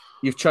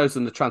you've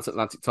chosen the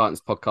Transatlantic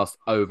Titans podcast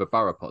over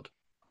Borough Pod.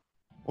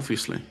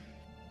 Obviously.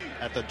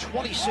 At the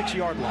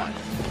 26-yard line.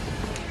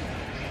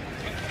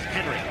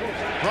 Henry,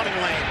 running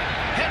lane.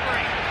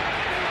 Henry,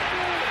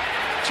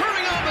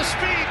 turning on the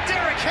speed.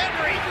 Derrick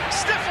Henry,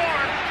 stiff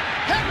arm.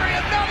 Henry,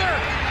 another.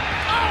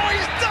 Oh,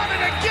 he's done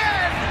it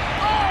again.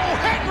 Oh,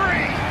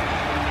 Henry.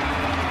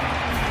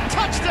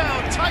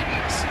 Touchdown,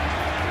 Titans.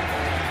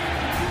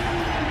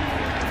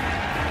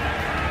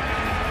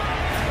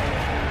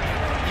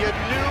 You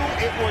knew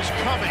it was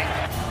coming.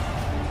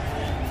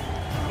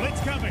 Blitz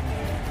coming.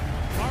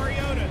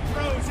 Mariota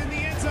throws in the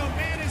end zone.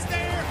 Man is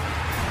there.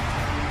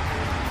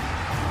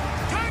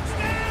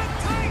 Touchdown,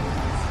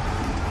 Titans!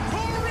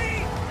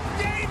 Corey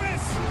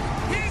Davis,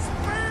 his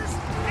first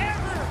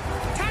ever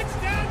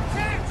touchdown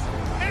catch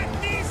at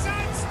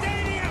Nissan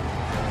Stadium.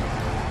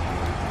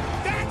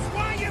 That's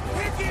why you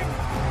pick him.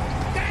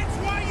 That's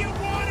why you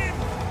want him.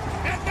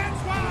 And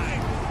that's why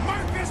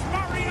Marcus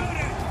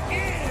Mariota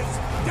is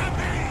the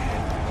man.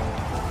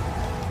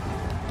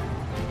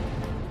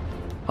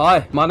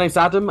 Hi, my name's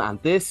Adam,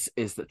 and this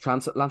is the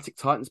Transatlantic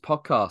Titans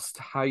podcast.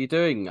 How are you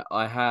doing?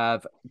 I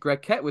have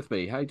Greg Kett with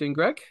me. How are you doing,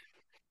 Greg?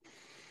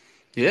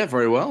 Yeah,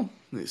 very well.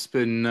 It's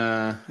been.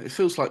 It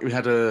feels like we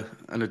had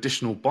an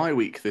additional bye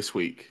week this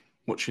week.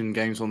 Watching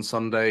games on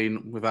Sunday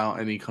without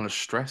any kind of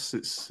stress.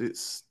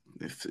 It's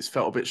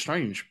felt a bit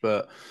strange,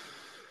 but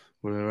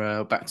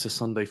we're back to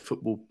Sunday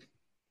football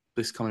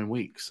this coming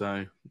week.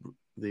 So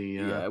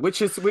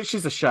which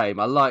is a shame.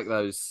 I like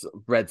those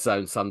red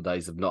zone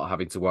Sundays of not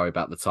having to worry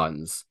about the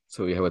Titans.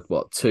 So we had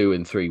 2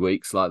 in 3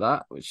 weeks like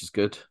that, which is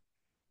good.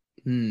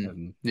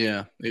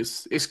 Yeah,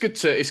 it's good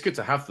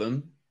to have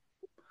them.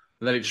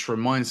 And then it just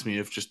reminds me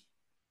of just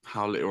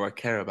how little I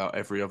care about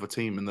every other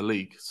team in the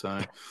league. So,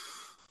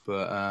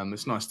 but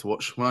it's nice to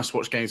watch. Nice to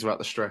watch games without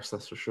the stress.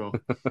 That's for sure.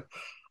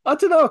 I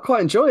don't know. I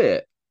quite enjoy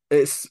it.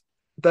 I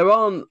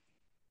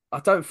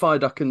don't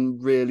find I can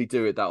really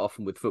do it that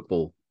often with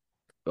football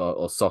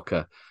or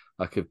soccer.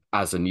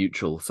 As a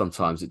neutral,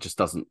 sometimes it just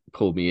doesn't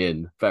pull me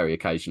in. Very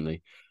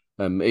occasionally,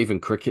 even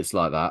cricket's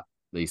like that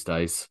these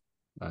days.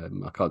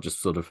 I can't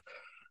just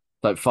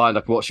don't find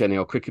I can watch any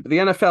old cricket, but the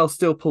NFL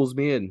still pulls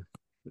me in.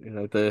 You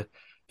know, the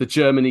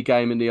Germany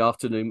game in the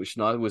afternoon, which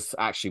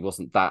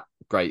wasn't that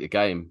great a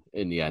game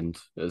in the end,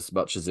 as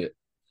much as it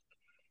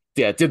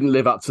didn't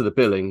live up to the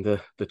billing,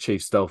 the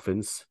Chiefs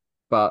Dolphins.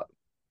 But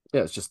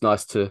yeah, it's just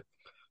nice to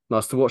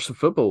watch the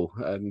football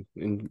and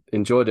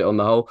enjoyed it on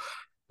the whole.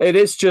 It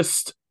is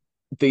just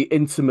the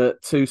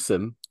intimate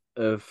twosome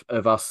of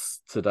us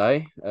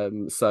today.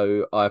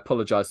 So I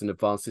apologise in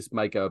advance. This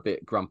may go a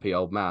bit grumpy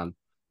old man.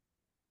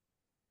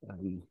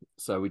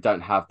 So we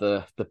don't have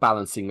the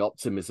balancing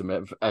optimism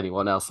of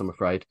anyone else, I'm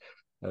afraid.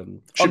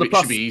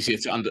 Should be easier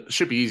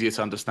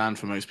to understand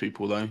for most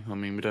people, though. I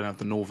mean, we don't have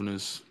the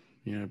Northerners,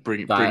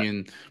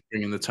 bringing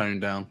the tone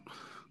down.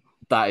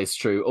 That is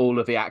true. All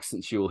of the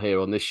accents you'll hear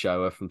on this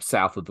show are from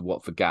south of the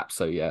Watford Gap,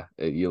 so yeah,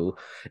 it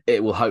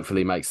will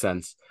hopefully make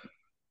sense.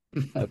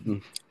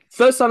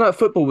 Thursday Night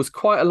Football was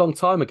quite a long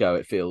time ago.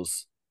 It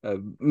feels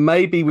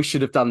maybe we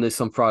should have done this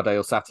on Friday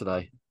or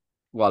Saturday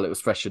while it was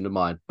fresh in the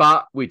mind,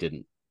 but we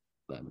didn't.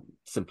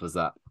 Simple as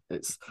that.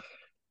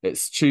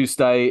 It's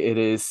Tuesday. It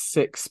is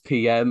 6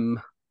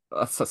 p.m.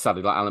 That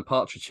sounded like Alan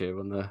Partridge here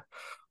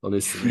on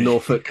his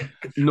North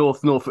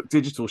Norfolk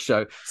digital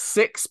show.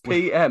 6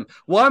 p.m.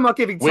 Why am I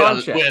giving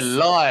time checks?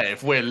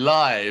 We're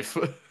live.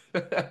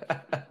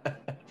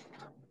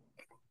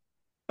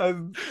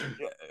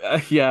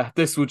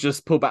 This will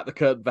just pull back the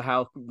curtain for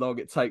how long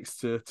it takes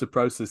to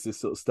process this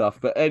sort of stuff.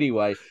 But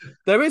anyway,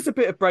 there is a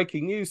bit of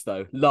breaking news,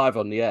 though, live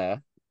on the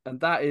air. And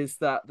that is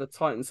that the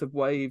Titans have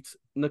waived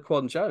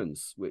Naquan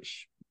Jones,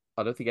 which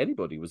I don't think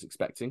anybody was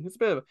expecting. It's a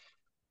bit of,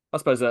 I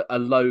suppose, a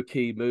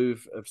low-key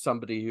move of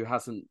somebody who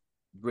hasn't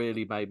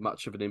really made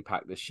much of an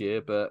impact this year.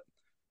 But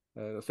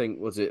I think,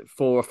 was it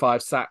 4 or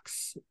 5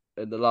 sacks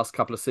in the last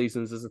couple of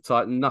seasons as a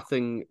Titan?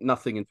 Nothing in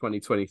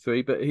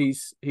 2023, but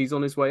he's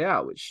on his way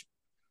out, which,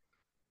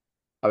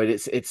 I mean,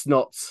 it's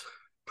not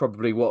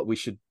probably what we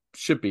should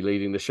be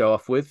leading the show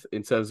off with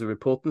in terms of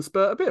importance,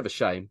 but a bit of a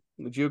shame.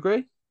 Would you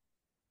agree?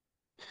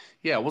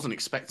 Yeah, I wasn't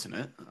expecting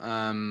it.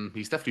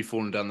 He's definitely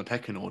fallen down the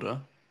pecking order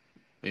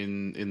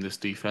in this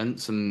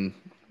defense, and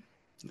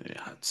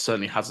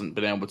certainly hasn't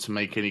been able to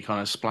make any kind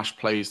of splash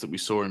plays that we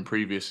saw in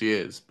previous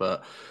years.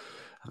 But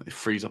it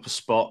frees up a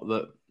spot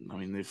that, I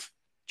mean, they've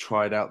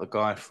tried out the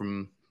guy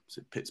from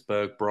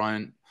Pittsburgh,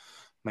 Bryant.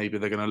 Maybe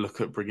they're going to look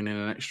at bringing in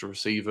an extra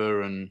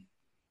receiver, and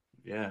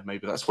yeah,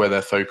 maybe that's where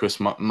their focus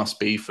must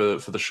be for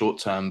the short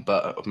term.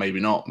 But maybe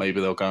not.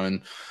 Maybe they'll go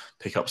and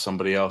pick up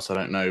somebody else. I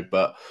don't know,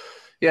 but.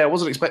 Yeah, I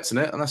wasn't expecting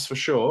it, and that's for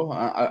sure.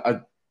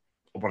 I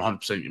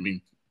 100%. I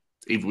mean,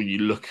 even when you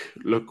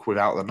look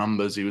without the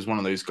numbers, he was one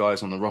of those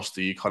guys on the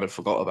roster you kind of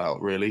forgot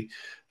about. Really,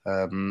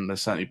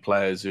 there's certainly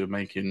players who are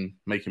making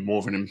more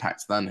of an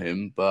impact than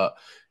him, but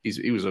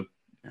he was a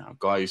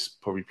guy who's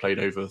probably played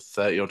over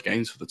 30 odd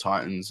games for the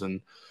Titans,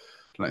 and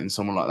letting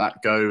someone like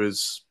that go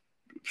has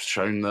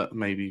shown that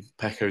maybe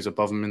Pecco's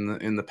above him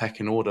in the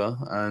pecking order.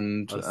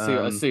 And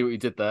I see what you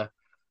did there.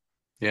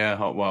 Yeah,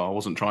 well, I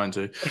wasn't trying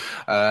to,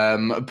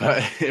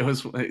 but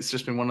it's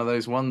just been one of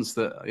those ones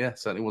that, yeah,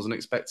 certainly wasn't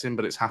expecting,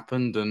 but it's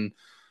happened, and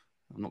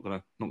I'm not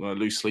gonna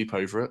lose sleep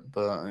over it.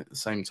 But at the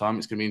same time,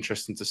 it's gonna be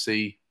interesting to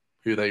see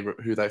who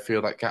they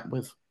feel that gap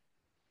with.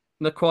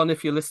 Naquan,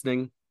 if you're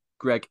listening,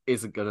 Greg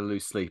isn't going to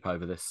lose sleep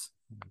over this.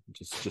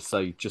 Just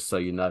so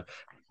you know,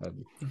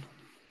 um,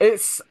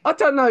 it's I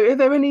don't know. Are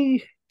there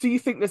any? Do you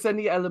think there's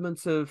any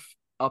element of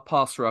our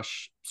pass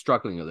rush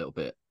struggling a little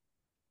bit?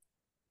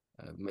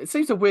 It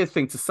seems a weird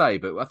thing to say,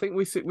 but I think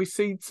we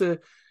seem to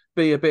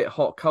be a bit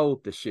hot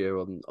cold this year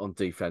on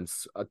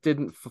defense. I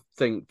didn't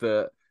think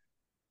that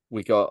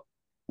we got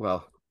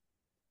well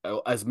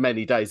as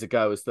many days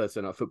ago as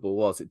Thursday Night Football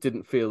was. It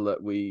didn't feel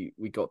that we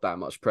got that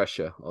much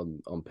pressure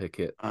on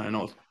Pickett.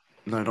 Not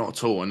No, not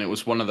at all. And it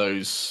was one of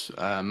those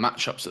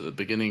matchups at the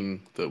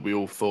beginning that we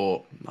all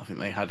thought. I think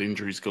they had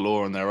injuries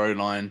galore on their O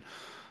line.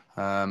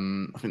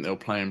 I think they were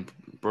playing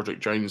Broderick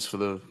Jones for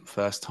the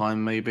first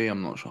time, maybe.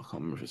 I'm not sure. I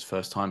can't remember if it's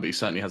first time, but he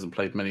certainly hasn't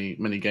played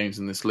many games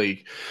in this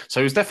league.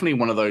 So it was definitely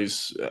one of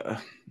those.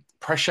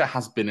 Pressure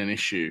has been an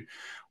issue.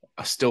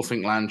 I still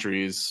think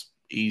Landry is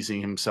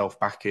easing himself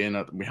back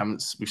in.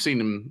 We've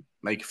seen him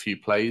make a few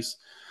plays.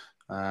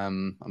 I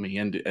mean, he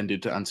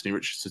ended Anthony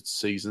Richardson's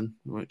season,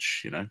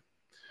 which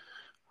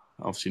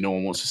obviously no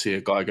one wants to see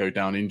a guy go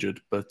down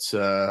injured, but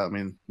I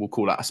mean, we'll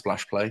call that a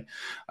splash play.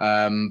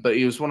 But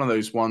he was one of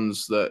those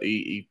ones that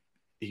he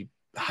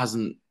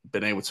hasn't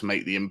been able to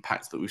make the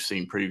impact that we've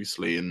seen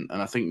previously. And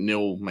I think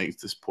Neil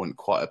makes this point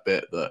quite a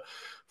bit, that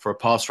for a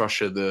pass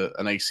rusher,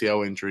 an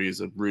ACL injury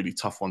is a really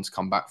tough one to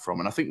come back from.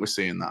 And I think we're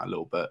seeing that a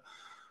little bit.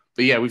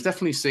 But yeah, we've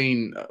definitely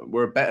seen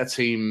we're a better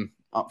team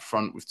up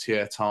front with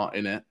Tier Tart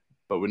in it,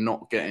 but we're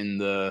not getting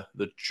the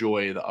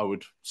joy that I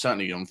would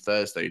certainly on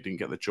Thursday didn't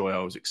get the joy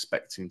I was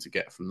expecting to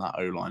get from that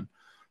O line.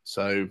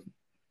 So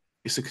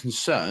it's a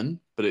concern,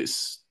 but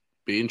it's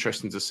be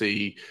interesting to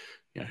see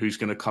who's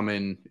going to come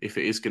in, if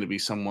it is going to be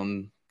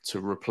someone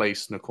to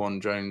replace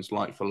Naquan Jones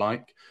like for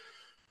like,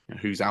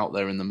 who's out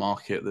there in the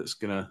market that's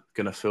going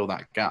to fill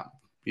that gap.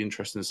 Be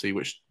interesting to see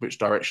which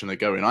direction they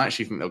go in. I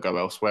actually think they'll go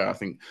elsewhere. I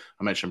think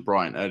I mentioned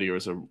Bryant earlier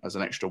as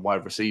an extra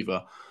wide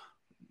receiver.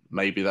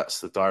 Maybe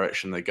that's the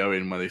direction they go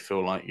in, where they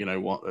feel like,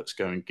 let's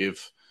go and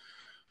give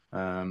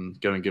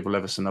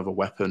Levis another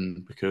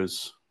weapon,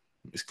 because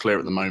it's clear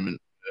at the moment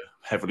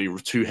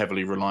too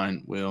heavily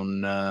reliant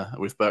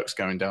with Burks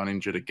going down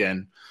injured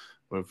again.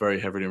 We're very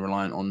heavily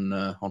reliant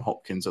on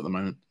Hopkins at the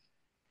moment.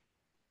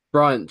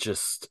 Bryant,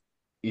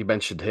 you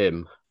mentioned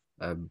him.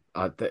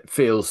 It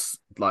feels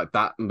like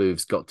that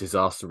move's got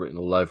disaster written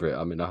all over it.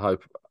 I mean, I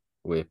hope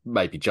we're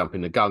maybe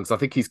jumping the guns. I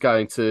think he's got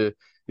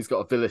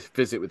a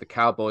visit with the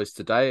Cowboys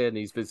today, and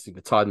he's visiting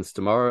the Titans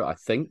tomorrow, I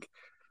think.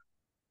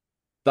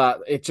 That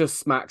it just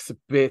smacks a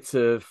bit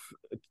of,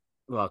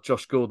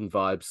 Josh Gordon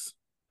vibes.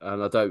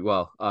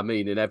 And I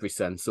mean in every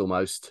sense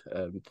almost.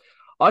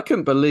 I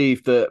couldn't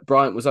believe that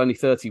Bryant was only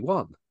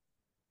 31.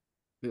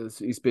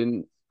 He's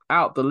been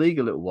out the league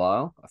a little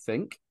while, I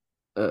think.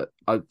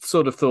 I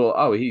sort of thought,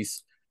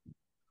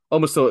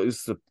 almost thought it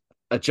was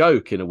a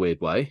joke in a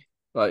weird way.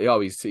 Like,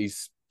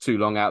 he's too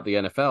long out the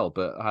NFL,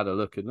 but I had a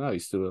look and no,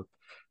 he's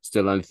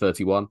still only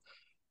 31.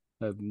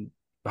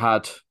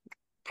 Had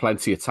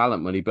plenty of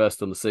talent when he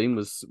burst on the scene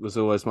was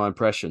always my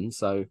impression.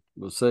 So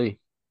we'll see.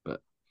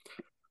 But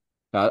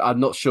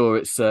I'm not sure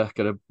it's going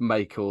to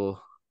make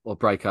or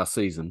break our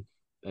season.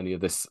 Any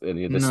of this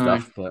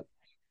stuff, but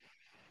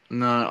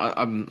no,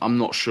 I'm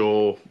not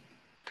sure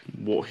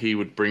what he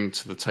would bring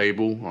to the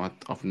table. I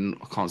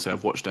can't say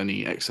I've watched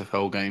any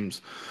XFL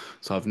games,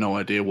 so I've no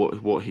idea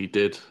what he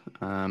did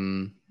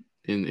in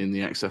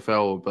the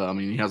XFL. But I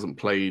mean, he hasn't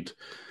played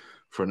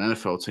for an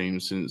NFL team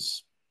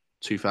since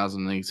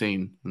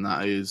 2018, and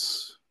that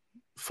is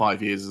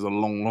 5 years is a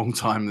long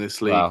time in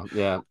this league. Wow,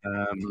 yeah.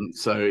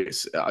 So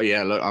it's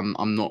look,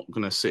 I'm not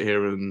going to sit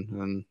here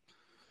and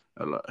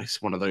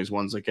it's one of those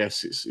ones. I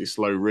guess it's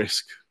low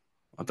risk.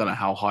 I don't know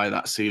how high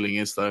that ceiling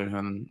is though,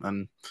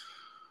 and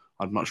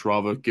I'd much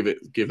rather give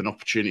an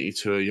opportunity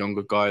to a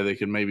younger guy they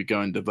can maybe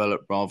go and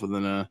develop, rather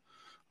than a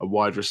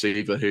wide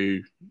receiver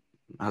who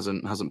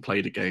hasn't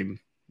played a game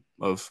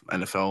of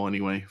NFL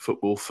anyway,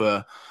 football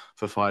for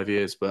 5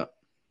 years. But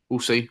we'll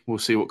see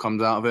what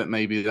comes out of it.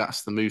 Maybe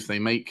that's the move they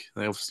make.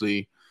 They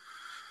obviously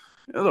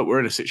look, we're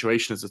in a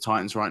situation as the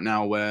Titans right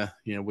now where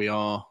we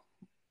are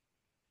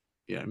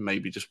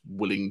maybe just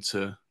willing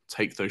to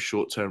take those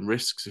short-term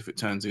risks. If it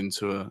turns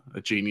into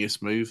a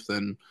genius move,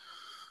 then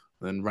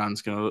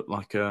Rand's going to look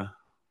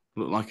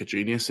like a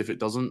genius. If it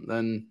doesn't,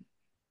 then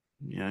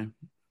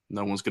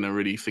no one's going to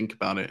really think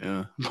about it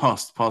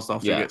past after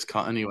he gets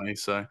cut anyway.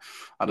 So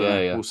I don't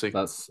know. Yeah. We'll see.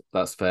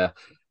 That's fair.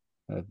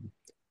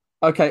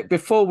 Okay,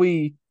 before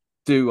we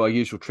do our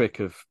usual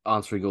trick of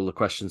answering all the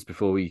questions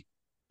before we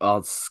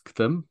ask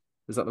them,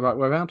 is that the right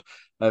way around?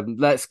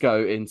 Let's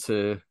go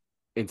into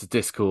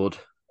Discord.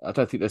 I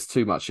don't think there's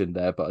too much in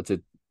there, but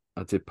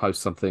I did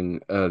post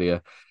something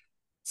earlier.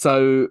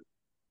 So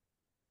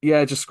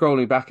yeah, just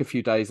scrolling back a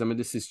few days. I mean,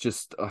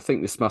 I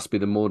think this must be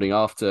the morning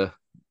after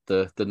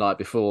the night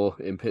before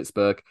in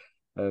Pittsburgh.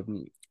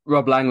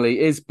 Rob Langley,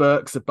 is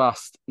Burks a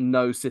bust?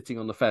 No, sitting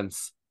on the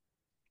fence.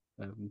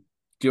 Do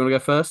you want to go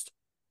first?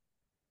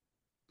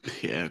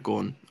 Yeah, go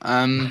on.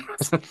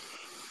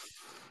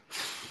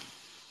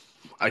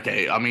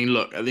 Okay, I mean,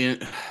 look, at the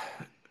end,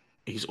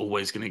 he's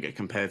always going to get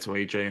compared to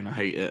AJ, and I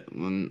hate it.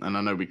 And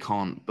I know we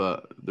can't,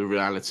 but the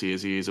reality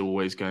is he is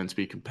always going to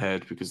be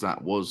compared because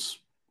that was,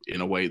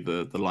 in a way,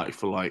 the like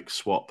for like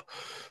swap.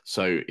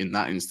 So in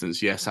that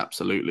instance, yes,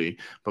 absolutely.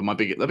 But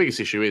the biggest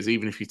issue is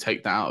even if you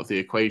take that out of the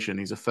equation,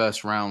 he's a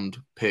first round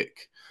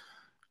pick,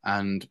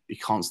 and he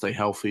can't stay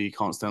healthy, he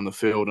can't stay on the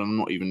field. And I'm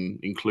not even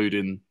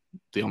including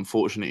the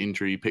unfortunate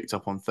injury he picked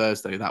up on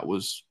Thursday. That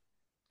was,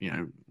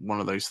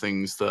 one of those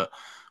things that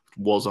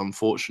was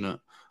unfortunate.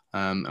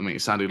 I mean,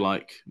 it sounded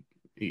like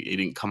he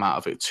didn't come out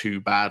of it too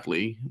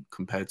badly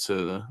compared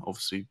to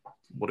obviously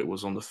what it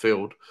was on the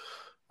field.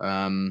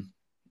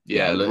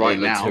 Yeah, Right it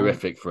looked now,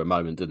 horrific for a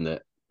moment, didn't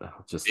it?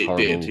 Just it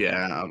horrible. did.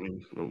 Yeah, I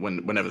mean,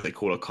 whenever they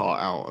call a car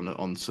out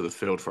onto the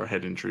field for a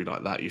head injury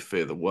like that, you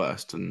fear the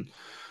worst. And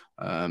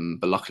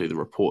but luckily, the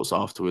reports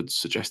afterwards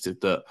suggested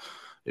that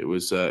it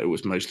was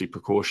mostly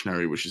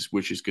precautionary, which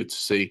is good to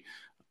see.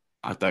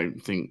 I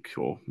don't think,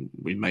 or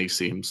we may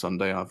see him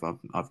Sunday.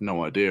 I've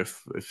no idea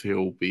if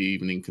he'll be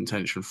even in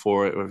contention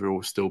for it, whether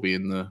he'll still be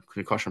in the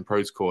concussion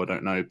protocol. I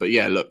don't know. But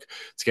yeah, look,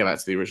 to get back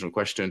to the original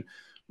question,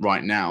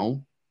 right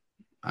now,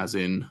 as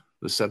in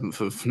the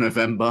 7th of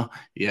November,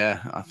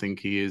 yeah, I think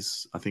he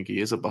is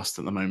a bust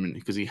at the moment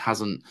because he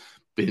hasn't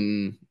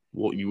been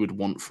what you would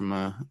want from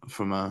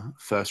a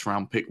first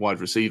round pick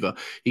wide receiver.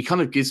 He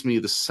kind of gives me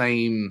the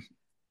same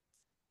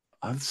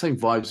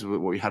vibes of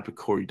what we had with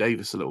Corey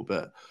Davis a little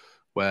bit,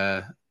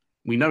 where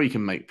we know he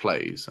can make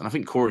plays, and I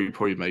think Corey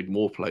probably made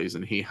more plays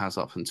than he has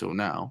up until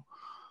now.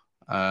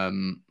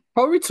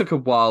 Probably took a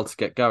while to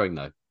get going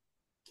though.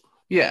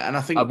 Yeah, and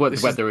I think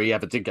whether he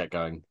ever did get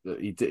going,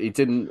 he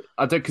didn't.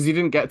 I don't because he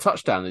didn't get a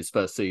touchdown in his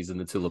first season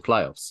until the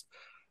playoffs.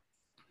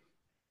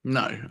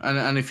 No,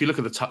 and if you look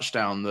at the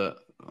touchdowns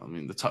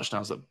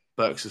that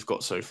Burks has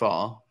got so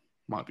far,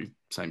 might be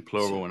saying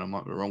plural, and I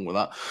might be wrong with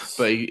that,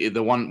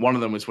 but one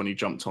of them was when he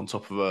jumped on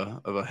top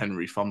of a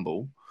Henry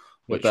fumble,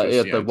 which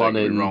was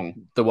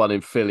the one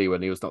in Philly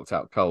when he was knocked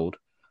out cold.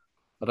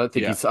 I don't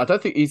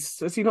think he's.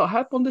 Has he not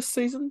had one this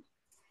season?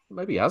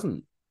 Maybe he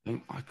hasn't.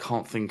 I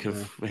can't think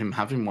of him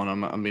having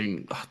one. I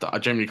mean, I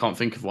generally can't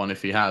think of one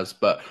if he has.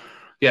 But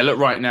yeah, look,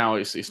 right now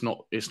it's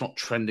not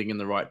trending in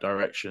the right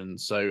direction.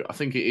 So I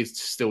think it is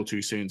still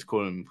too soon to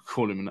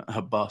call him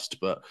a bust.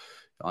 But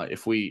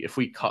if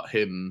we cut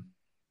him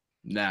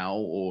now,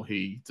 or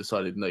he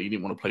decided no, you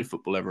didn't want to play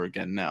football ever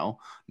again now,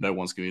 no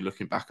one's going to be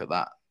looking back at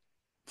that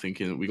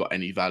thinking that we got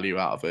any value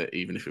out of it,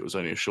 even if it was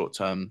only a short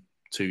term,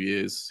 2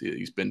 years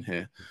he's been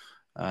here.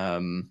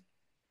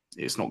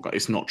 It's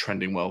not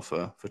trending well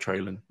for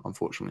Traylon,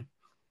 unfortunately.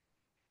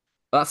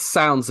 That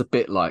sounds a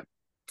bit like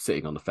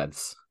sitting on the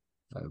fence.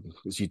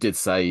 As you did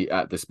say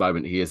at this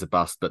moment, he is a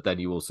bust, but then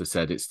you also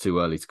said it's too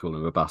early to call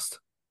him a bust.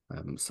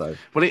 But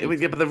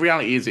the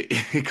reality is,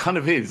 it kind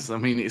of is. I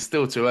mean, it's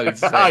still too early to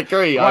say. I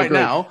agree.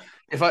 Now,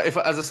 if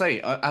as I say,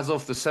 as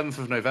of the 7th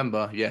of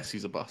November, yes,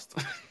 he's a bust.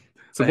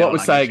 So what we're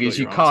saying is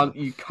you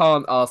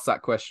can't ask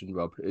that question,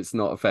 Rob. It's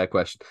not a fair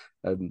question.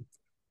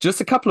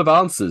 Just a couple of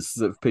answers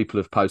that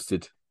people have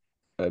posted.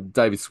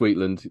 David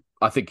Sweetland,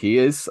 I think he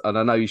is, and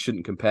I know you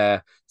shouldn't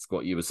compare. It's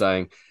what you were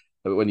saying.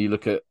 But when you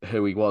look at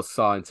who he was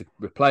signed to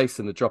replace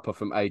and the drop off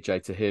from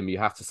AJ to him, you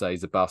have to say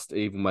he's a bust.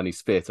 Even when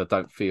he's fit, I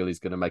don't feel he's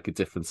going to make a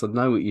difference. I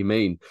know what you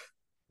mean.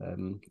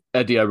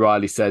 Eddie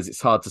O'Reilly says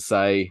it's hard to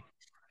say.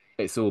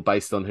 It's all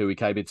based on who he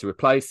came in to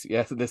replace.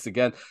 Yes, this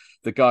again,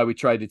 the guy we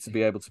traded to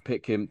be able to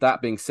pick him. That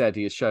being said,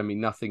 he has shown me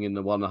nothing in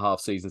the 1.5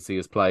 seasons he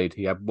has played.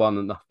 He had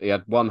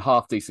one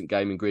half decent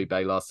game in Green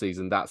Bay last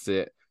season. That's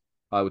it.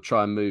 I would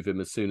try and move him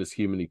as soon as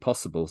humanly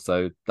possible.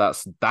 So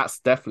that's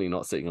definitely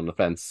not sitting on the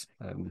fence.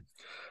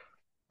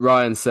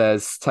 Ryan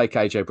says, take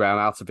AJ Brown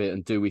out of it,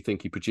 and do we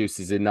think he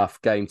produces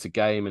enough game to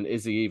game, and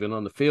is he even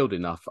on the field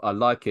enough? I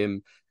like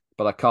him,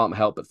 but I can't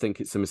help but think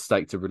it's a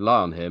mistake to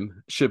rely on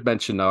him. Should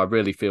mention, though, I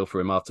really feel for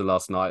him after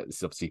last night. This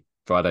is obviously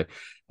Friday.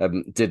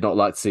 Did not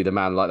like to see the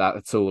man like that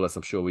at all, as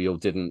I'm sure we all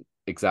didn't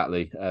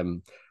exactly.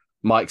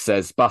 Mike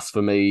says, bust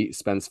for me,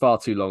 spends far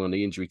too long on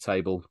the injury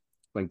table.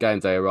 When game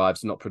day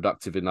arrives, not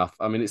productive enough.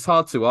 I mean, it's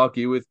hard to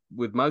argue with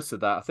most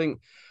of that. I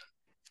think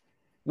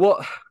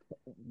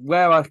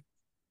where I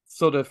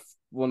sort of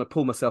want to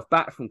pull myself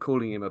back from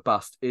calling him a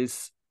bust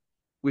is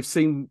we've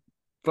seen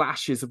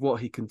flashes of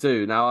what he can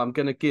do. Now, I'm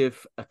going to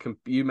give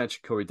you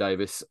mentioned Corey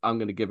Davis. I'm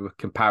going to give a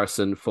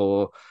comparison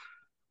for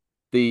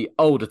the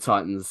older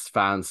Titans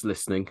fans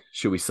listening,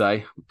 should we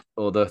say,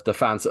 or the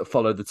fans that have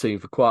followed the team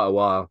for quite a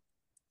while.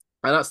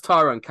 And that's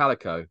Tyrone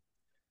Calico.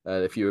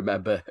 If you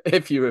remember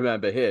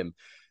him,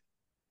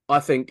 I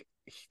think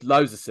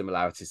loads of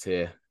similarities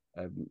here.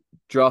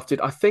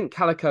 Drafted, I think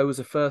Calico was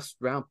a first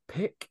round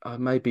pick. I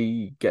may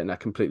be getting that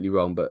completely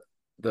wrong, but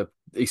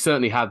he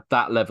certainly had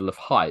that level of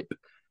hype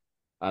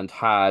and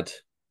had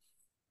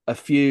a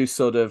few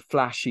sort of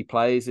flashy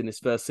plays in his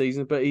first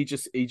season, but he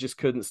just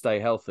couldn't stay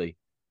healthy.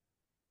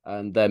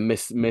 and then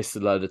missed a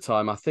load of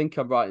time. I think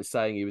I'm right in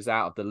saying he was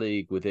out of the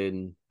league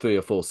within 3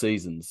 or 4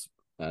 seasons,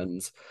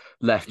 and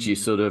left you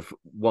sort of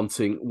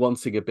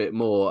wanting a bit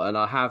more. And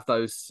I have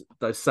those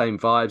same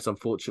vibes,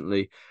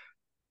 unfortunately.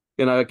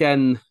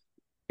 Again,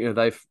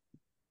 they've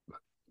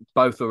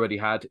both already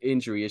had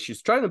injury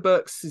issues. Traylon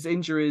Burks'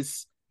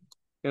 injuries,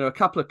 a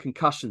couple of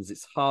concussions.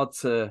 It's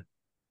obviously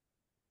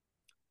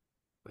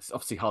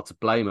hard to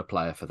blame a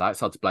player for that. It's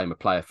hard to blame a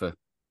player for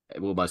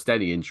almost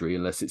any injury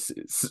unless it's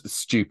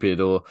stupid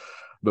or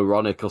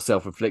moronic or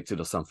self-inflicted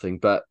or something.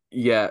 But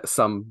yeah,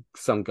 some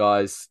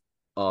guys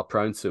are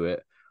prone to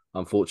it,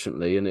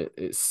 unfortunately, and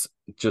it's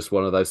just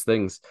one of those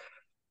things.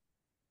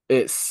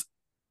 It's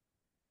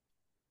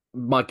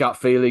my gut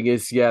feeling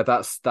is, yeah,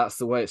 that's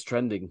the way it's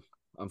trending,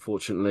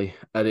 unfortunately,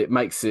 and it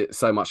makes it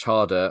so much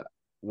harder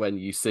when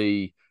you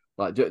see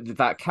like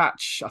that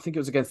catch. I think it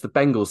was against the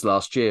Bengals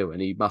last year when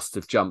he must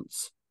have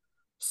jumped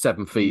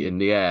 7 feet in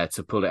the air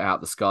to pull it out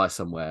the sky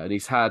somewhere, and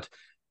he's had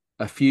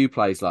a few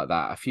plays like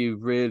that, a few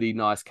really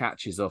nice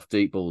catches off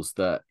deep balls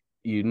that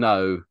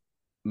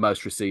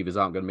most receivers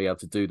aren't going to be able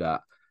to do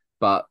that,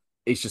 but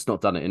he's just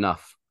not done it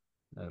enough.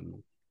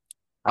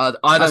 I That's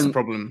the don't.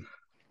 problem.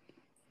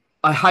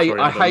 I hate.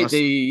 Sorry, I Adam, hate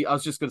the. I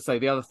was just going to say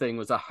the other thing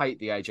was I hate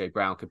the AJ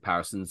Brown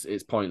comparisons.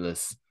 It's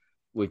pointless.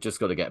 We've just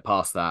got to get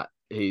past that.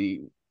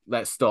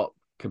 Let's stop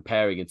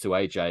comparing him to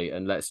AJ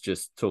and let's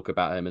just talk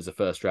about him as a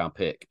first round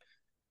pick.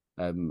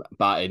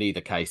 But in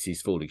either case,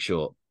 he's falling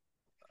short.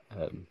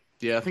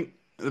 Yeah, I think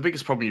the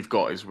biggest problem you've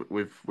got is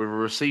with a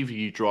receiver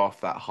you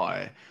draft that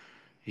high,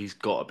 he's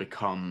got to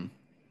become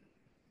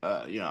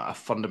a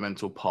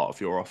fundamental part of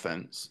your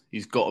offense.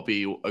 He's got to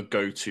be a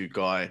go-to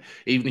guy,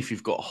 even if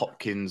you've got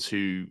Hopkins,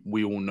 who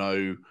we all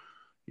know,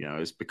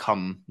 has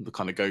become the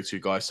kind of go-to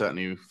guy,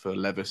 certainly for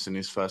Levis in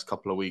his first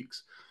couple of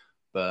weeks.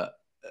 But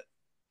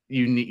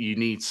you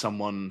need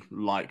someone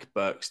like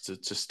Burks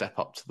to step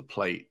up to the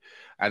plate.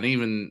 And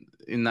even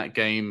in that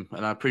game,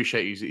 and I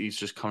appreciate he's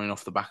just coming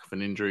off the back of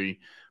an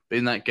injury, but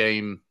in that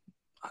game,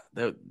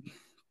 there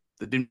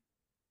didn't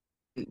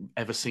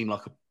ever seem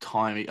like a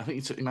time. I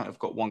think he might have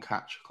got one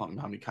catch. I can't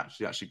remember how many catches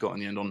he actually got in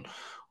the end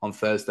on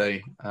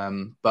Thursday.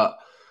 But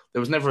there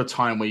was never a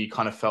time where you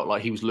kind of felt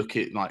like he was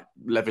looking, like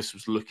Levis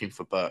was looking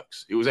for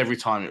Burks. It was every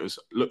time it was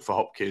look for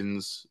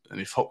Hopkins, and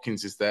if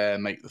Hopkins is there,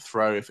 make the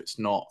throw. If it's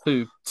not,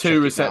 two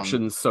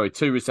receptions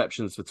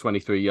for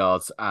 23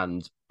 yards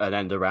and an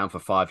end around for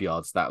 5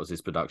 yards. That was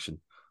his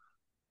production.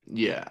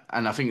 Yeah,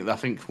 and I think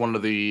one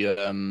of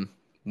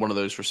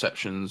those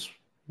receptions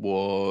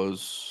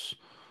was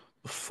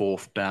the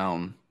 4th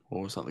down,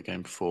 or was that the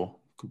game before?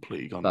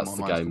 Completely gone. That's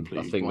the game.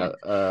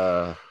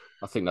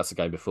 I think that's the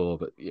game before,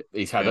 but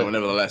he's had it.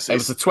 Nevertheless, it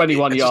was a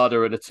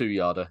 21-yarder and a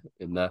 2-yarder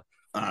in there.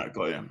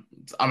 Got you.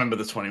 I remember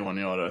the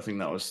 21-yarder. I think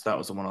that was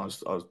the one I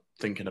was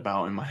thinking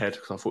about in my head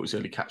because I thought it was the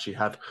only catch he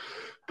had.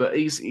 But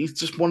he's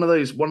just one of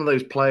those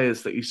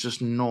players that he's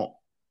just not.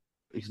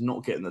 He's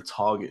not getting the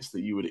targets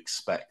that you would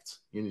expect.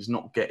 He's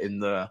not getting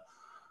the.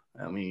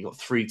 I mean, he got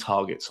 3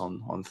 targets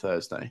on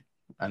Thursday,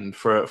 and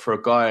for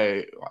a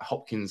guy like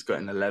Hopkins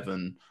getting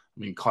 11. I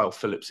mean, Kyle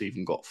Phillips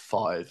even got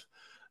 5.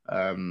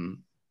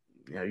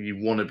 You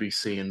want to be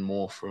seeing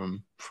more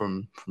from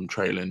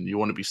Traylon. You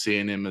want to be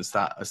seeing him as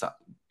that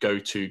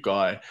go-to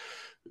guy.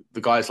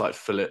 The guys like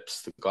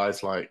Phillips, the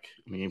guys like,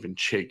 I mean, even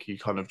Chig, you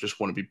kind of just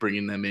want to be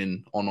bringing them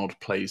in on odd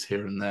plays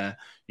here and there.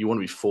 You want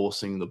to be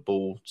forcing the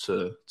ball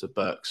to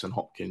Burks and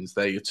Hopkins.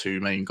 They're your 2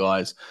 main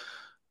guys.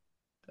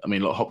 I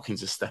mean, look,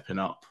 Hopkins is stepping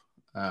up,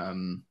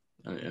 and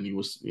he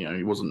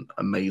wasn't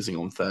amazing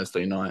on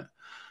Thursday night,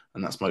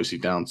 and that's mostly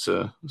down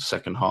to the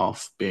second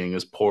half being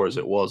as poor as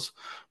it was.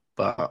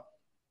 But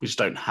we just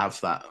don't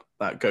have that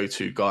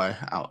go-to guy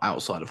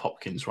outside of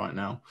Hopkins right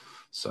now.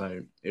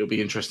 So it'll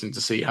be interesting to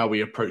see how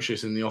we approach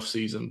this in the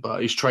off-season.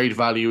 But his trade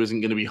value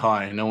isn't going to be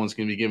high. No one's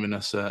going to be giving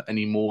us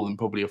any more than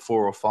probably a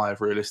 4 or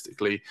 5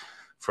 realistically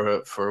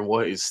for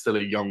what is still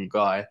a young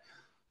guy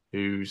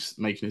who's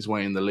making his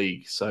way in the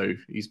league. So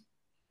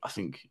I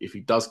think if he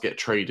does get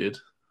traded,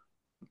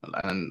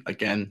 and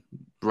again,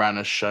 Bran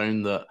has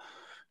shown that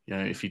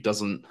if he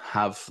doesn't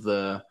have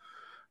the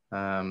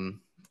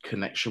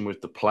connection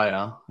with the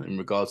player in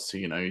regards to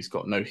he's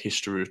got no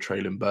history of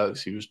Traylon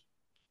Burks. He was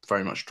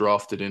very much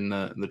drafted in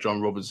the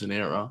John Robinson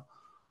era.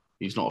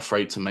 He's not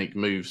afraid to make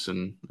moves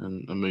and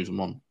move them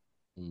on.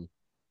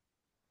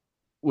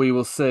 We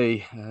will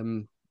see.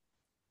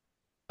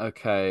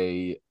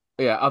 Okay.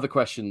 Yeah, other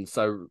questions.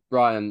 So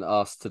Ryan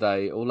asked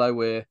today, although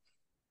we're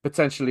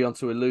potentially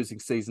onto a losing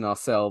season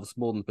ourselves,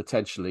 more than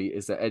potentially,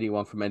 is there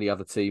anyone from any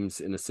other teams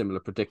in a similar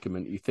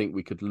predicament you think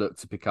we could look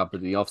to pick up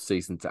in the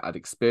off-season to add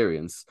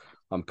experience?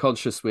 I'm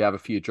conscious we have a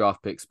few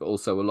draft picks, but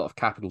also a lot of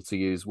capital to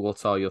use.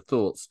 What are your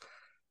thoughts?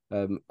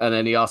 And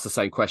then he asked the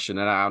same question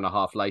an hour and a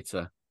half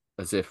later,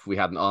 as if we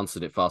hadn't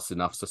answered it fast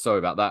enough. So sorry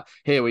about that.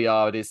 Here we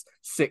are. It is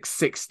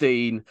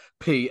 6:16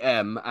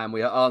 p.m. and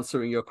we are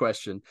answering your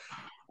question.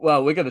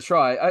 Well, we're going to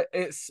try.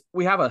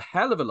 We have a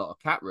hell of a lot of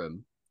cap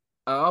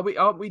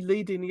Aren't we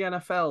leading the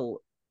NFL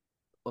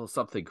or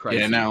something crazy?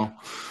 Yeah,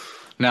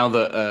 Now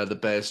that the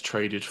Bears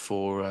traded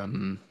for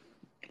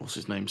what's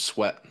his name,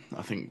 Sweat,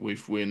 I think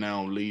we're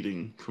now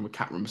leading from a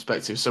cap room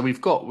perspective. So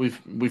we've got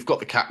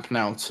the cap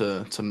now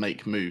to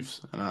make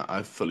moves, and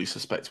I fully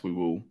suspect we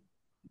will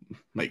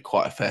make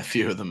quite a fair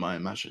few of them, I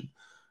imagine,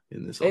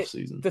 in this off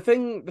season. The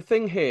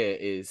thing here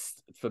is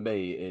for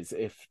me is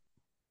if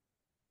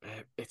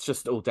it's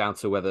just all down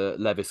to whether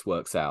Levis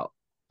works out,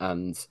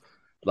 and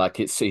like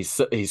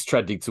he's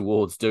trending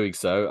towards doing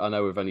so. I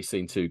know we've only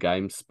seen 2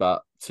 games,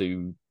 but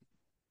 2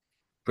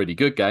 pretty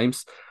good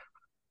games.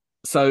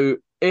 So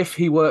if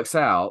he works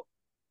out,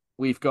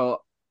 we've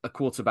got a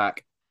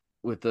quarterback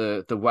with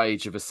the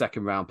wage of a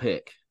second round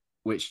pick,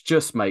 which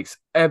just makes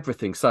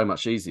everything so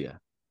much easier.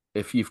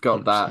 If you've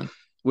got that,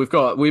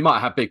 100%. we might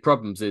have big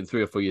problems in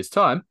 3 or 4 years'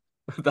 time.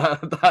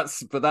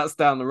 That's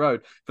down the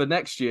road. For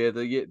next year,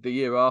 the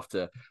year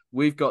after,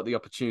 we've got the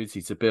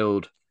opportunity to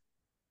build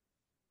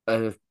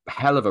a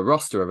hell of a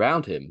roster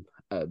around him,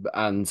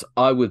 and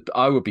I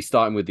would be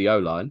starting with the O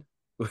line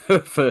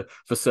for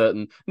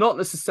certain. Not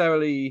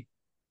necessarily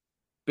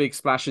big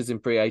splashes in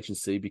free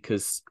agency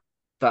because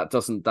that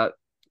doesn't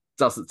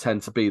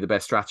tend to be the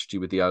best strategy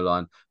with the O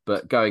line.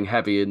 But going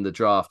heavy in the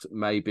draft,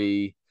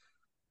 maybe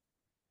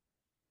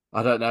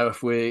I don't know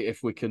if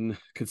we can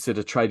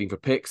consider trading for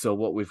picks or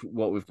what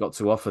we've got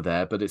to offer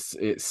there. But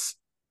it's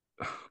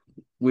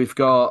we've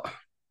got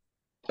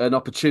an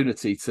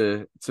opportunity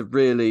to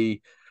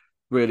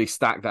really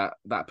stack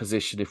that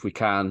position if we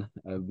can.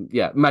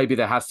 Yeah, maybe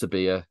there has to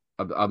be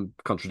I'm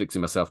contradicting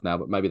myself now,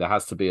 but maybe there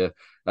has to be a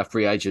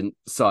free agent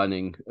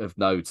signing of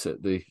note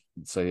at the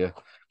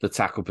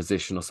tackle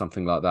position or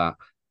something like that.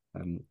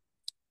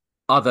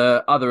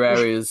 Other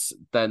areas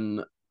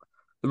then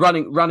the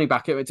running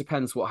back. It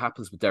depends what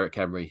happens with Derrick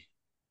Henry.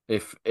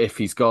 If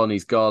he's gone,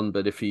 he's gone.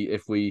 But if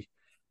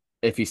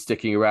he's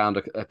sticking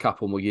around a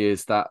couple more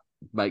years, that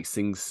makes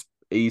things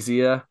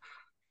easier.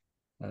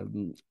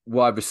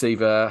 Wide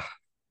receiver,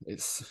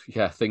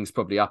 things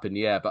probably up in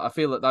the air. But I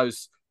feel that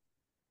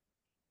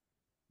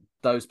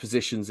those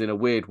positions in a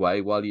weird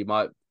way, while you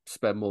might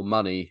spend more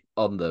money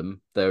on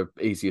them, they're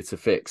easier to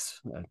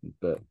fix.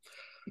 But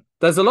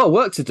there's a lot of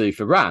work to do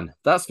for Ran,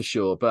 that's for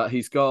sure. But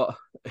he's got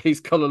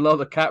a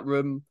lot of cap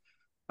room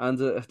and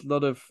a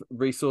lot of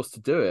resource to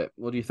do it.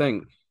 What do you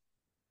think?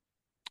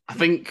 I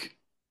think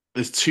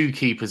there's 2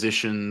 key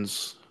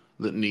positions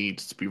that need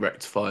to be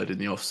rectified in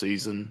the off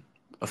season.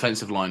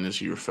 Offensive line,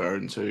 as you're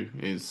referring to,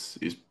 is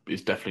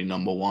definitely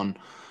number one.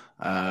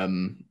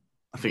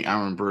 I think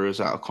Aaron Brewer's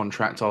out of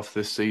contract after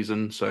this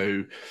season,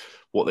 so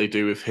what they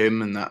do with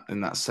him in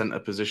that center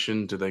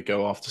position, do they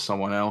go after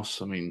someone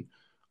else? I mean,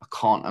 I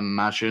can't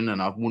imagine,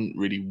 and I wouldn't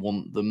really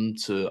want them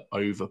to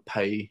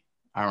overpay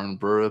Aaron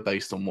Brewer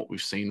based on what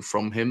we've seen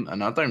from him.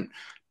 And I don't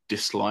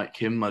dislike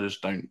him. I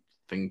just don't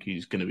think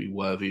he's going to be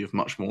worthy of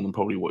much more than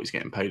probably what he's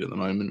getting paid at the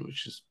moment,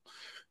 which is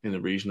in the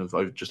region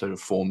of just over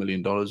 $4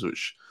 million,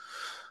 which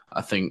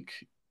I think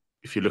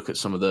if you look at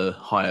some of the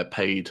higher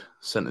paid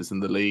centers in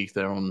the league,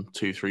 they're on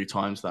 2-3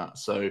 times that.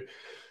 So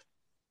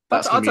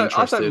that's going to be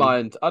interesting.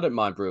 I don't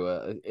mind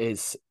Brewer.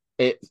 He's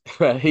going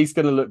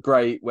to look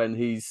great when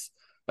he's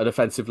an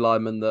offensive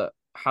lineman that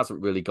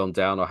hasn't really gone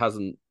down or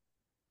hasn't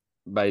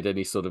made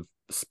any sort of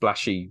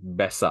splashy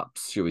mess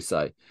ups, shall we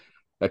say?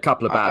 A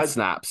couple of bad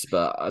snaps,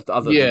 but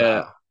other than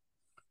that,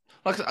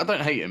 like I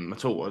don't hate him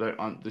at all.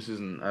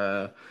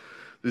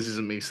 This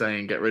isn't me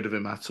saying get rid of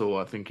him at all.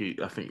 I think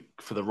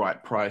for the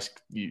right price,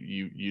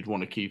 you'd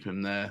want to keep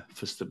him there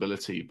for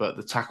stability. But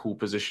the tackle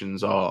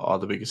positions are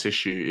the biggest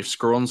issue. If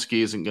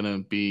Skoronski isn't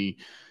going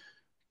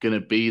to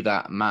be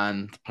that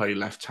man to play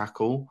left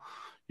tackle,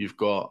 you've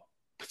got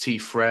Petit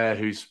Frere,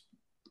 who's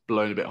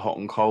blown a bit hot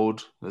and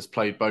cold, has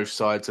played both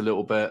sides a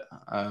little bit.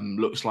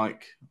 Looks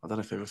like, I don't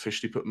know if they've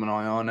officially put him on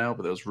IR now,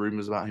 but there was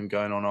rumours about him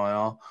going on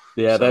IR.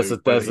 Yeah, so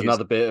there's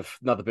another bit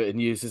of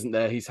news, isn't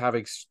there? He's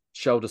having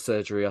shoulder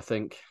surgery, I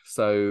think.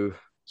 So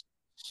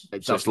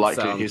it's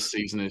likely his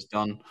season is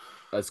done.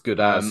 As good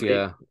as,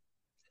 yeah.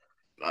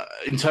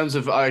 In terms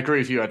of, I agree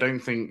with you. I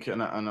don't think,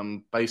 and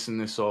I'm basing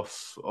this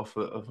off of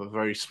a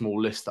very small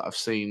list that I've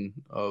seen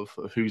of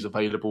who's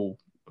available,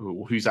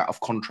 who's out of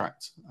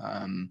contract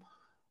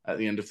at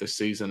the end of this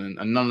season,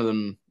 and none of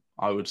them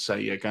I would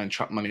say, go and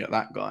chuck money at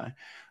that guy.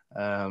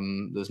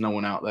 There's no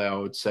one out there I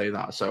would say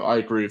that. So I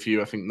agree with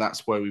you. I think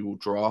that's where we will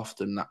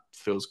draft, and that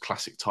feels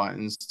classic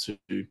Titans to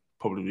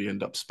probably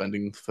end up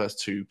spending the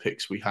first 2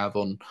 picks we have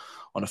on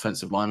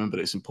offensive linemen, but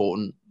it's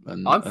important.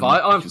 And I'm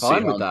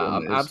fine with that.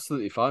 I'm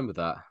absolutely fine with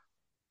that.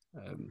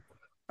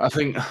 I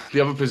think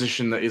the other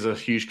position that is a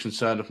huge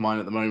concern of mine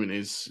at the moment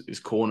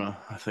is corner.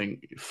 I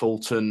think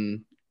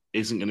Fulton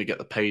isn't going to get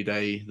the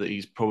payday that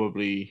he's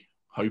probably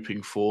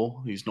hoping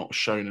for. He's not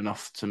shown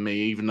enough to me,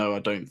 even though I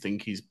don't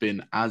think he's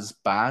been as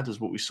bad as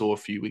what we saw a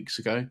few weeks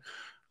ago.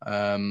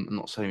 I'm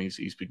not saying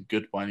he's been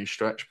good by any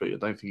stretch, but I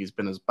don't think he's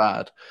been as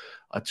bad.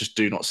 I just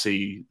do not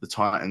see the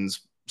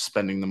Titans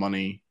spending the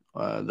money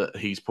that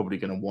he's probably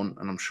going to want,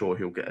 and I'm sure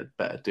he'll get a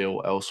better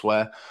deal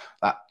elsewhere.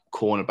 That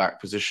cornerback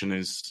position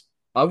is.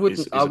 I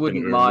wouldn't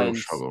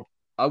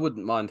I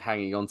wouldn't mind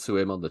hanging on to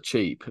him on the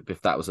cheap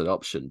if that was an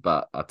option,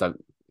 but I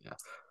don't. Yeah,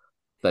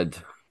 then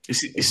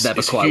it's never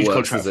it's a quite huge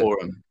works, contract does it?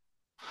 for him.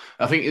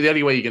 I think the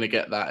only way you're going to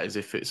get that is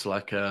if it's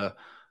like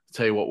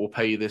tell you what, we'll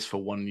pay you this for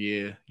 1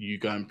 year. You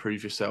go and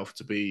prove yourself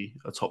to be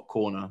a top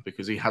corner,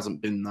 because he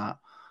hasn't been that.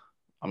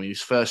 I mean,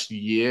 his first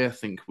year, I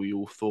think we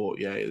all thought,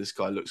 yeah, this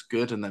guy looks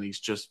good, and then he's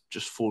just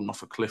fallen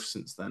off a cliff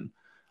since then.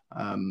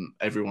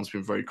 Everyone's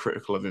been very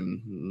critical of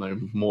him, no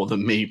more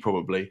than me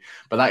probably.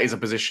 But that is a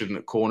position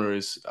that corner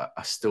is.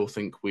 I still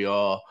think we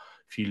are.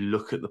 If you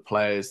look at the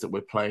players that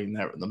we're playing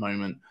there at the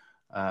moment,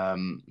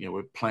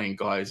 we're playing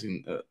guys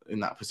in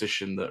that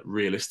position that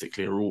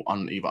realistically are all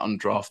either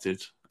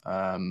undrafted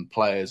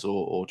players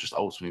or just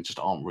ultimately just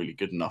aren't really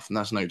good enough. And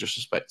that's no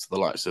disrespect to the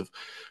likes of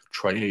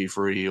Trey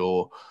Avery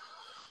or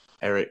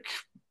Eric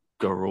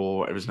Garor,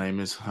 whatever his name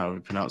is, how we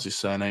pronounce his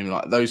surname.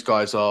 Like those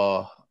guys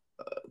are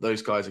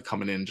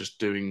coming in just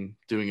doing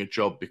a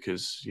job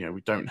because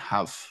we don't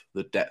have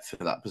the depth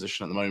in that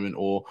position at the moment.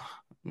 Or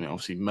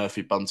obviously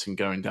Murphy Bunting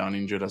going down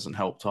injured hasn't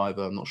helped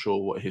either. I'm not sure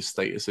what his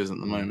status is at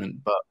the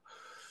moment, but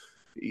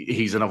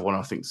he's another one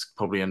I think's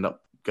probably going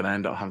to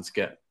end up having to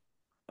get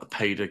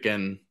paid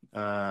again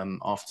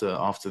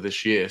after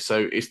this year.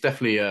 So it's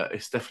definitely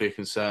a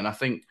concern. I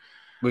think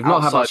We've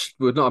not had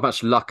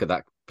much luck at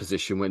that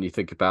position when you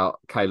think about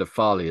Caleb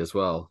Farley as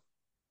well.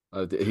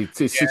 He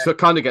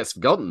kind of gets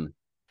forgotten,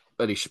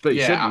 but he shouldn't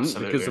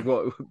absolutely. because of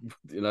what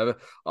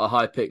a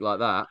high pick like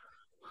that.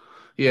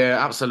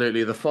 Yeah,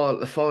 absolutely. The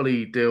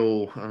Farley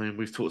deal, I mean,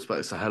 we've talked about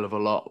this a hell of a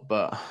lot,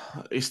 but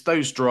it's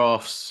those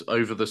drafts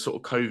over the sort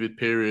of COVID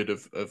period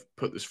have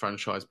put this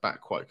franchise back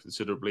quite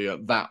considerably.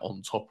 That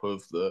on top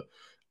of the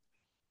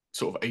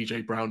sort of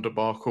AJ Brown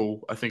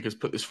debacle, I think has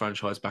put this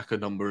franchise back a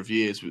number of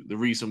years. The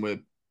reason we're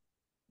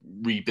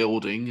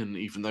rebuilding, and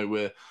even though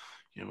we're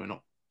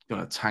not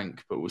going to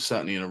tank, but we're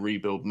certainly in a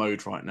rebuild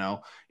mode right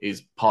now,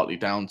 is partly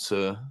down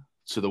to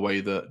the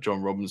way that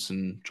John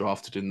Robinson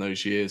drafted in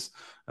those years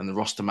and the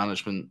roster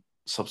management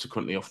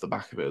subsequently off the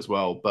back of it as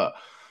well. But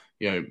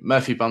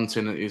Murphy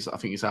Bunting I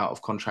think he's out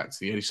of contract.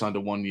 He only signed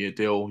a 1-year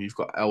deal. You've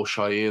got El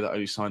Shair that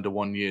only signed a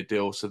 1-year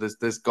deal. So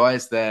there's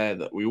guys there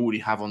that we already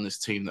have on this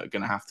team that are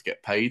going to have to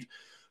get paid.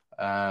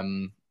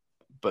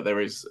 But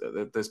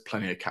there's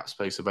plenty of cap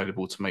space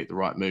available to make the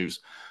right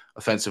moves.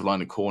 Offensive line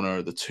and corner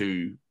are the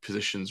two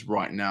positions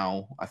right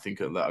now I think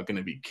that are going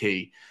to be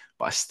key.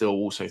 But I still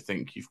also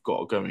think you've got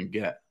to go and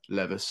get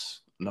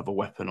Levis, another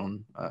weapon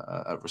on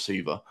a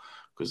receiver,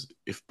 because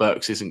if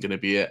Burks isn't going to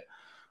be it,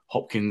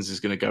 Hopkins is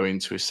going to go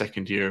into his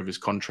second year of his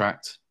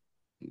contract.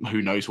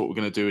 Who knows what we're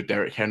going to do with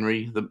Derrick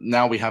Henry?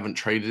 Now we haven't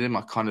traded him,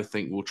 I kind of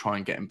think we'll try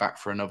and get him back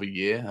for another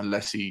year,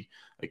 unless he's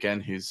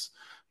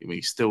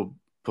still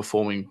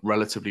performing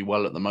relatively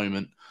well at the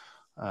moment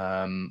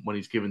when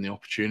he's given the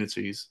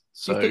opportunities.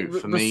 So do you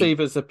think for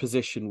receiver's a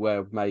position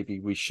where maybe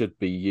we should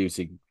be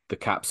using the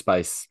cap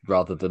space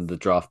rather than the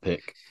draft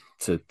pick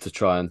to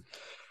try and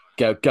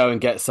go and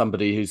get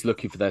somebody who's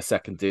looking for their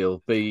second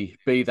deal, be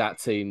that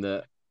team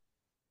that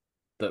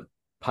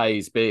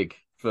pays big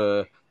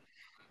for.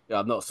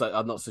 I'm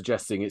not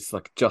suggesting it's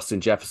like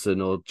Justin Jefferson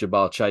or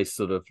Jamar Chase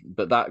sort of,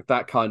 but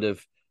that kind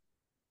of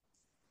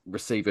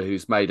receiver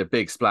who's made a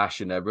big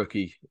splash in their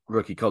rookie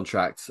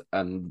contract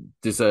and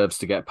deserves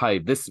to get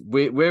paid.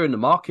 We're in the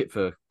market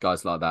for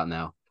guys like that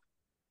now.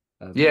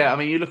 I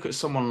mean, you look at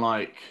someone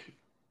like,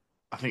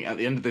 I think at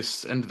the end of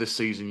this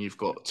season, you've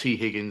got T.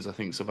 Higgins, I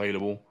think, is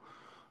available.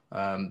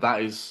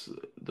 That is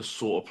the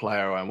sort of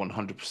player I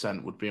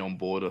 100% would be on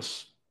board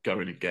us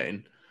going and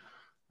getting.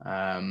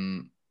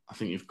 I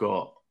think you've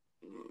got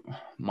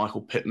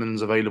Michael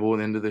Pittman's available at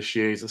the end of this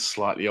year. He's a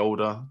slightly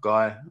older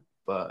guy,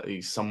 but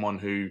he's someone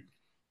who,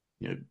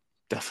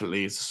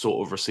 definitely is the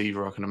sort of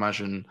receiver I can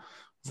imagine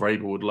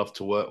Vrabel would love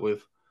to work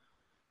with.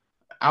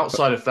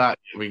 Outside of that,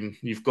 I mean,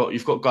 you've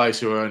got guys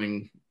who are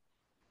earning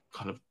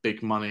kind of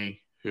big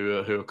money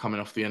who are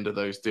coming off the end of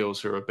those deals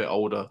who are a bit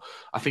older.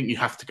 I think you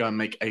have to go and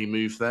make a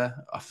move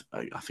there. I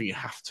think you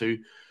have to.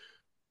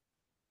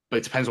 But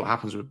it depends what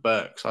happens with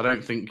Burks. I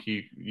don't think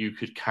you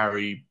could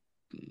carry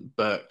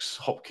Burks,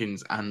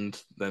 Hopkins,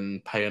 and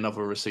then pay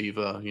another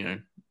receiver,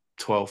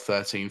 12,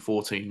 13,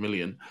 14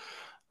 million,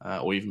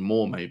 or even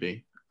more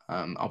maybe.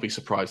 I'll be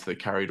surprised if they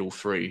carried all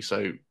three.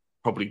 So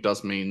probably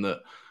does mean that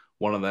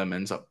one of them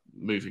ends up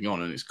moving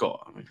on, and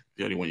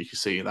the only one you can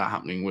see that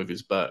happening with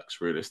is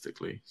Burks,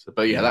 realistically. So,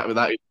 but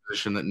that is a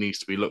position that needs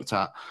to be looked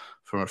at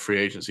from a free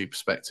agency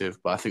perspective.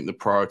 But I think the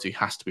priority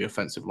has to be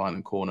offensive line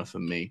and corner for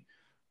me.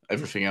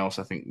 Everything else,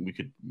 I think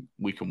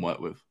we can work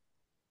with.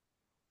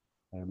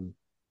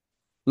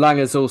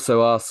 Langers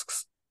also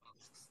asks,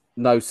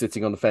 no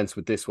sitting on the fence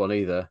with this one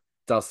either.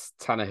 Does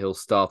Tannehill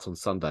start on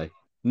Sunday?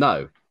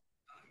 No,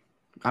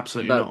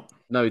 absolutely not.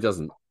 No, he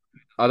doesn't.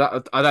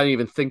 I don't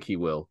even think he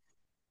will.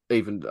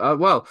 Even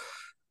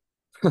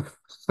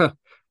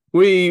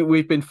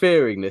we've been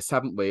fearing this,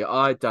 haven't we?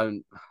 I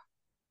don't.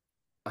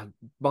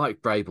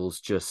 Mike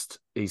Vrabel's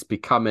he's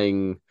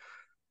becoming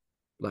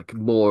like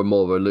more and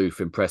more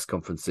aloof in press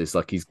conferences,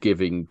 like he's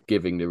giving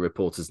the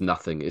reporters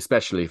nothing,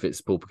 especially if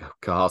it's Paul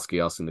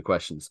Kaharski asking the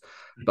questions.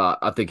 But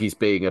I think he's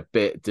being a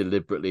bit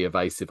deliberately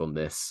evasive on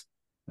this.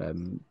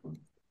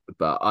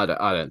 But I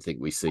don't think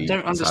we I see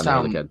don't Tannehill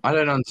understand. again. I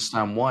don't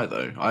understand why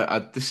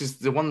though. This is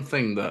the one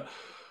thing that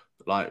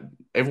like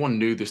everyone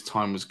knew this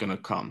time was going to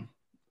come.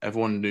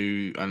 Everyone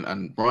knew,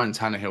 and Ryan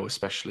Tannehill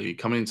especially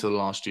coming into the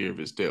last year of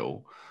his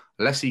deal,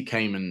 unless he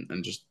came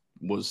and just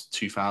was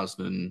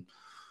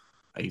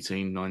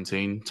 2018,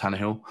 19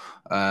 Tannehill,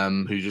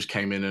 who just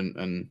came in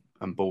and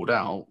balled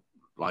out.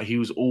 Like he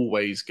was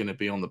always going to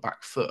be on the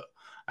back foot.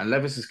 And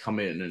Levis has come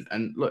in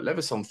and look,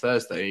 Levis on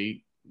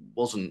Thursday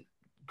wasn't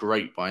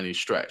great by any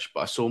stretch,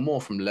 but I saw more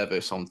from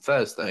Levis on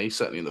Thursday,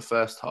 certainly in the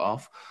first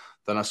half,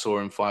 than I saw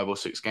in 5 or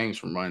 6 games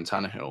from Ryan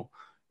Tannehill.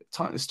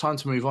 It's time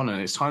to move on,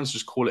 and it's time to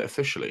just call it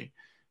officially.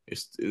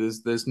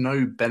 There's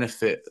no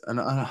benefit,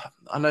 and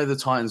I know the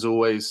Titans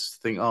always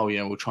think, oh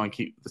yeah, we'll try and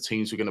keep the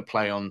teams who are going to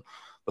play on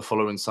the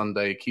following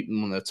Sunday, keep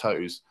them on their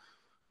toes.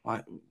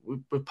 Like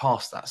we're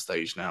past that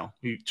stage now.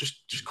 You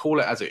just call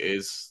it as it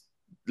is.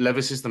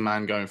 Levis is the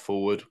man going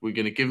forward. We're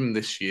going to give him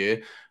this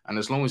year, and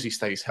as long as he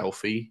stays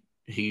healthy,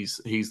 he's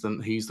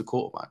the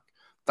quarterback.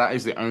 That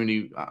is the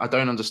only. I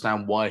don't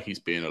understand why he's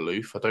being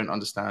aloof. I don't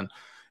understand.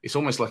 It's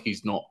almost like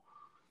he's not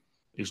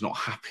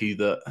happy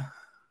that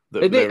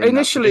they're in that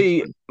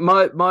Initially,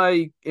 predicament.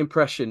 my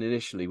impression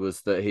initially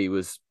was that he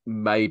was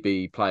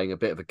maybe playing a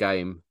bit of a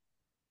game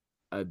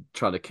and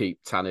trying to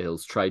keep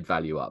Tannehill's trade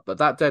value up, but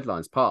that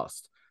deadline's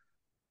passed.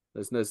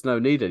 There's no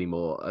need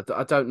anymore.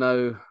 I don't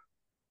know.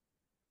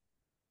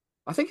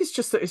 I think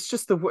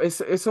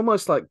it's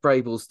almost like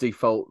Brable's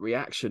default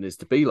reaction is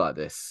to be like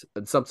this,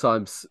 and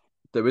sometimes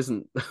there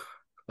isn't a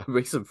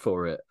reason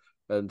for it,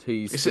 and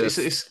he's just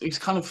It's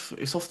kind of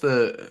it's off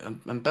the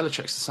and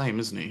Belichick's the same,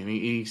 isn't he? And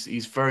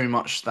he's very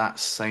much that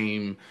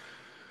same.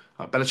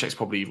 Belichick's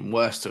probably even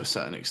worse to a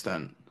certain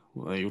extent.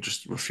 Where he'll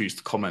just refuse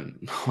to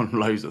comment on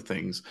loads of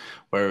things,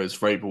 whereas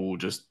Vrabel will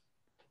just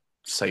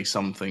say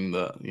something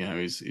that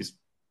is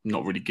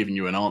not really giving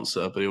you an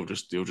answer, but he'll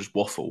just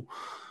waffle.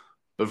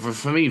 But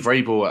for me,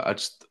 Vrabel,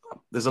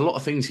 there's a lot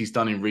of things he's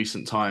done in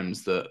recent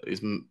times that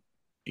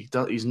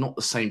he's not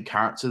the same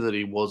character that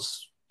he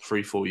was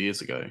 3 4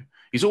 years ago.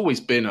 He's always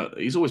been a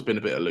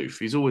bit aloof.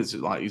 He's always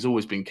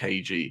been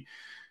cagey.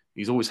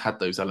 He's always had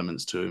those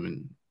elements to him,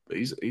 and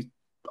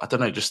I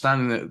don't know. Just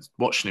standing there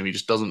watching him, he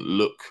just doesn't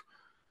look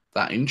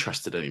that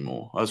interested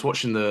anymore. I was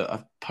watching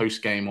the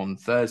post game on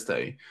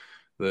Thursday,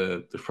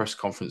 the press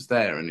conference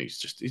there, and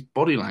his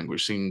body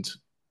language seemed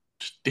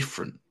just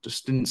different.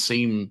 Just didn't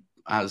seem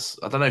as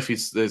I don't know if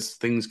there's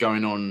things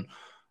going on,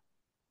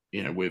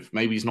 with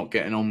maybe he's not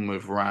getting on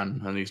with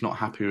Ran and he's not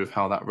happy with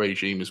how that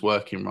regime is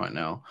working right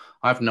now.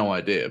 I have no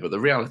idea, but the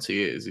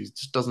reality is he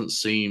just doesn't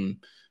seem,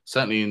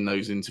 certainly in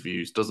those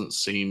interviews, doesn't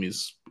seem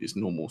his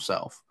normal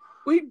self.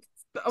 we.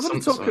 I want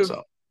to talk. Something's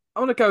up. I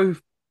want to go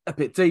a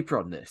bit deeper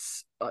on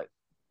this. Like,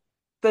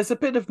 there's a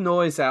bit of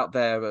noise out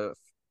there of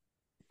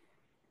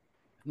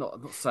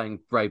not saying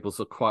Vrabel's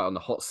are quite on the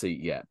hot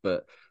seat yet,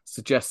 but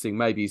suggesting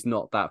maybe he's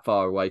not that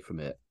far away from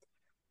it.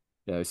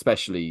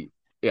 Especially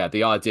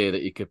the idea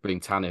that you could bring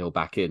Tannehill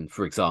back in,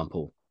 for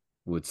example,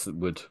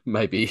 would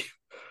maybe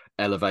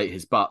elevate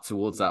his butt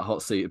towards that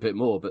hot seat a bit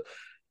more. But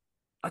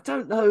I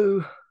don't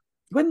know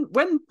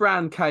when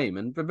Brand came,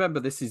 and remember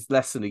this is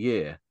less than a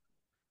year.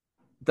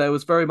 There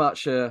was very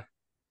much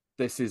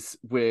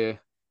we're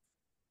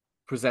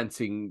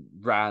presenting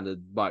Rand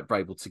and Mike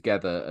Brable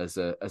together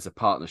as a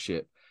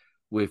partnership.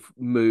 We've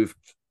moved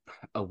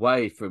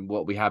away from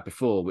what we had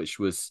before, which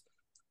was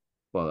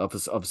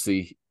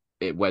obviously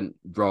it went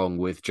wrong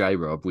with J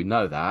Rob. We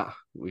know that.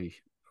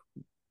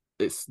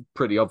 It's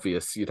pretty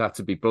obvious. You'd have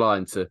to be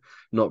blind to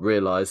not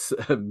realise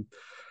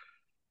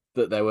that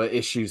there were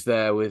issues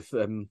there with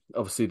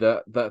obviously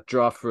that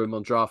draft room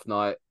on draft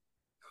night,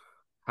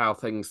 how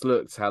things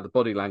looked, how the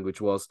body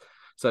language was.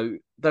 So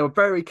they were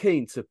very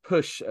keen to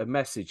push a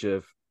message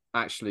of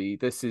actually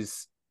this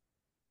is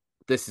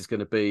going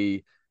to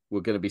be,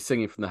 we're going to be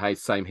singing from the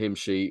same hymn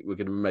sheet. We're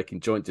going to be making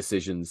joint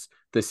decisions.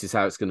 This is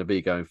how it's going to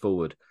be going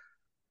forward.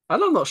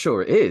 And I'm not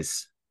sure it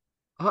is.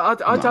 I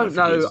don't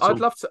know.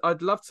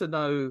 I'd love to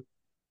know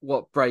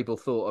what Brable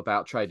thought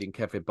about trading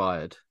Kevin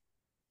Byard,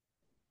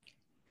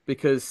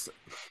 because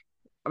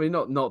I mean,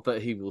 not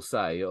that he will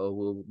say or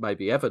will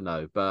maybe ever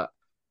know, but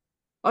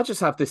I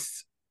just have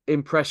this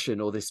impression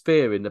or this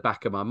fear in the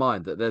back of my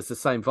mind that there's the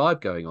same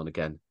vibe going on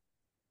again,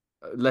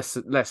 less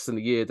than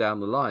a year down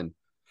the line,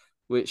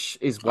 which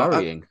is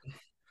worrying.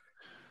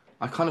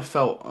 I kind of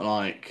felt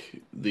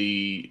like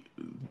the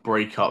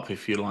breakup,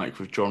 if you like,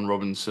 with John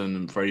Robinson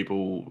and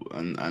Vrabel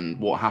and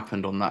what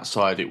happened on that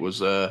side, it was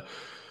the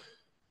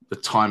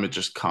time had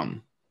just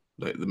come.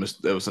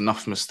 There was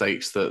enough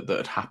mistakes that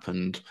had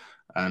happened,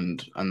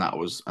 and that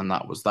was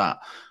that.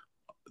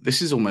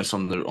 This is almost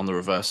on the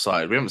reverse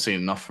side. We haven't seen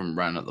enough from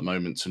Ran at the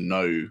moment to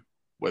know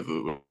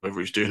whether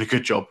he's doing a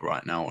good job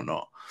right now or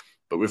not.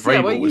 But with Yeah,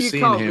 well, Vrabel, we're you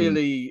seeing can't him.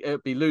 really.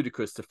 It'd be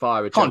ludicrous to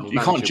fire a general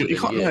manager within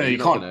a No, year. You're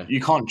not gonna. you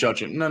can't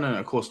judge him. No,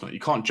 of course not. You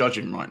can't judge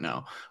him right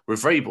now.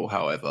 With Vrabel,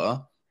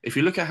 however, if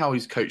you look at how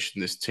he's coached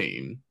in this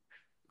team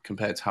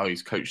compared to how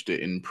he's coached it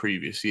in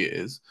previous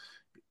years,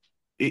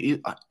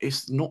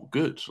 it's not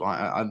good.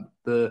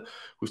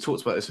 We've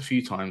talked about this a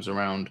few times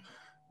around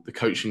the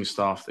coaching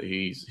staff that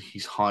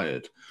he's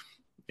hired.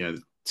 You know,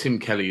 Tim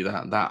Kelly,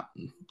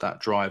 that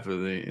drive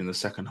in the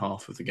second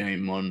half of the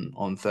game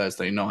on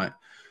Thursday night,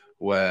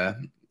 where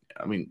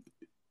I mean,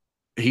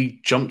 he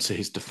jumped to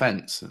his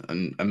defense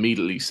and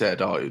immediately said,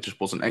 "Oh, it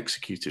just wasn't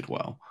executed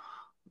well."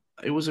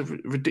 It was a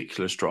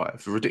ridiculous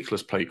drive, a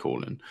ridiculous play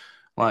calling.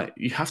 Like,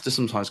 you have to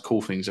sometimes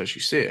call things as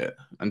you see it,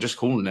 and just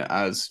calling it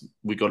as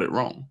we got it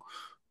wrong.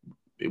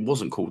 It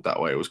wasn't called that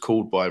way. It was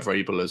called by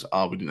Vrabel as,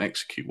 we didn't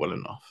execute well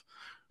enough.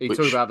 Are you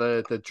talking Which, about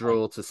the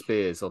draw to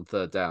Spears on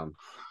third down,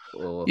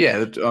 or yeah,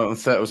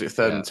 was it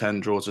third yeah, and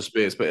 10 draw to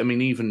Spears? But I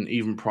mean,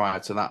 even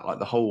prior to that, like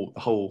the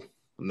whole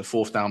and the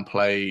fourth down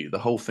play, the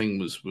whole thing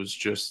was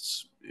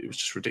just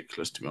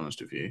ridiculous, to be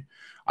honest with you.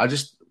 I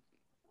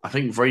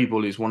think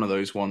Vrabel is one of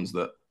those ones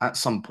that at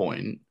some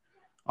point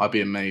I'd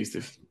be amazed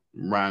if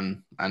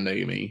Ran and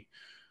Amy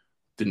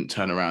didn't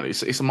turn around.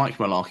 It's a Mike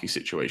Malarkey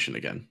situation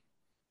again.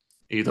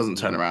 He doesn't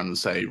turn around and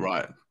say,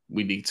 right,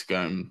 we need to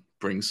go and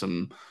bring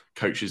some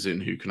coaches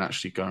in who can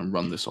actually go and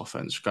run this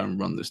offense, go and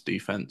run this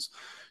defense.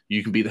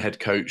 You can be the head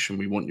coach and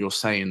we want your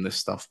say in this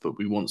stuff, but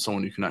we want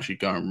someone who can actually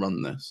go and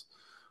run this.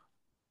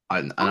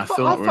 I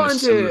feel like we're in a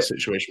similar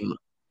situation.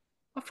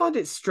 I find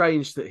it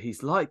strange that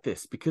he's like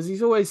this, because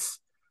he's always,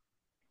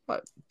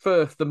 like,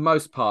 for the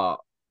most part,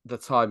 the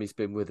time he's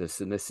been with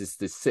us, and this is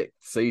the sixth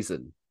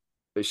season,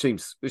 which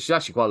is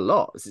actually quite a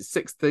lot. It's his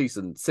sixth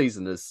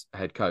season as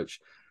head coach,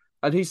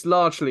 and he's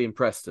largely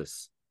impressed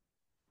us.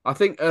 I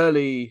think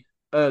early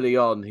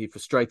on, he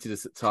frustrated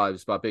us at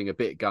times by being a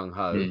bit gung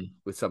ho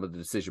with some of the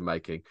decision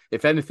making.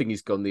 If anything,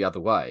 he's gone the other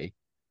way,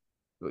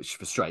 which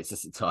frustrates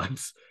us at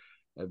times.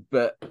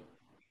 But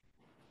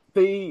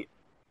the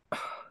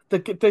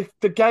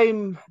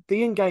game,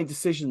 the in-game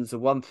decisions are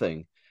one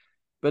thing,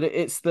 but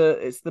it's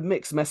the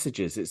mixed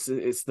messages.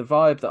 It's the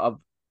vibe that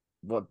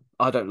what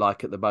I don't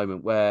like at the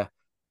moment, where,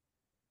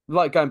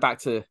 like, going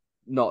back to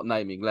not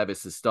naming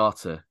Levis as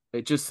starter,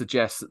 it just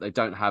suggests that they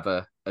don't have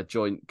a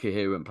joint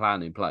coherent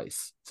plan in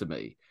place to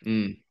me.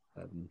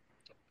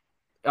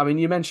 I mean,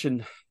 you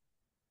mentioned,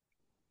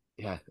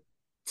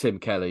 Tim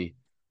Kelly.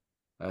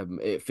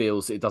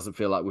 It doesn't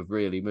feel like we've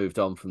really moved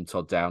on from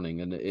Todd Downing,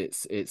 and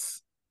it's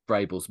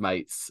Vrabel's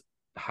mates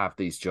have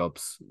these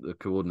jobs, the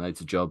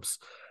coordinator jobs,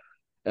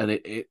 and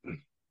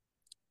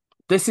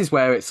this is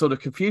where it sort of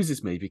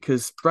confuses me,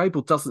 because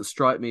Vrabel doesn't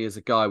strike me as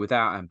a guy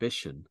without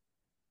ambition.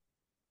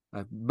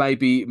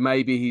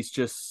 Maybe he's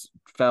just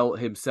felt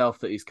himself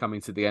that he's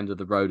coming to the end of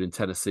the road in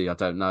Tennessee. I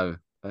don't know,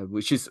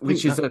 which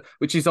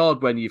is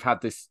odd when you've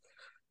had this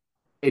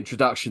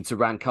introduction to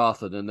Ran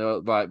Carthon and they're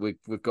right, we've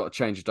got to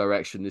change of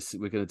direction.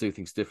 We're going to do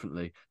things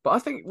differently. But I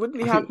think,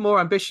 wouldn't he have more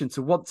ambition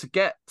to want to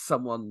get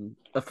someone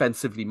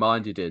offensively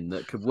minded in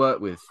that could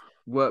work with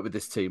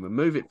this team and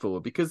move it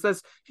forward, because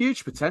there's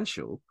huge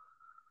potential.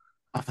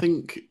 I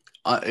think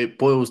it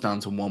boils down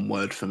to one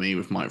word for me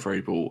with Mike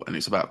Vrabel, and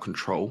it's about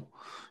control.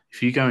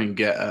 If you go and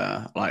get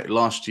like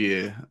last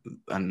year,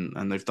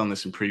 and they've done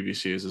this in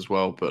previous years as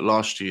well, but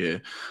last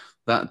year,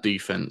 that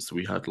defense that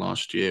we had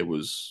last year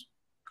was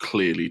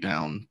clearly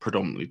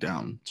predominantly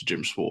down to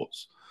Jim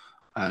Schwartz.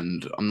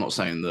 And I'm not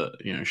saying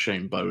that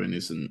Shane Bowen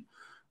isn't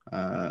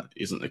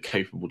a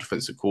capable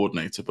defensive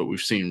coordinator, but we've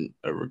seen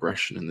a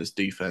regression in this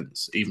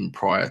defense even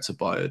prior to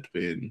Bayard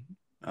being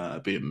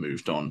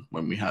moved on,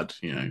 when we had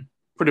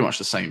pretty much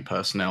the same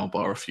personnel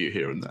bar a few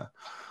here and there.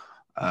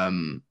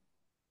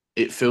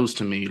 It feels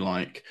to me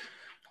like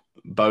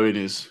Bowen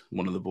is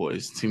one of the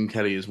boys, Tim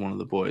Kelly is one of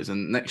the boys,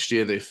 and next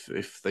year,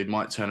 if they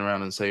might turn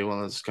around and say,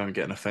 well, let's go and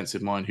get an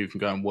offensive mind who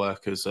can go and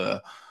work as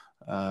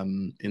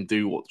and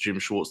do what Jim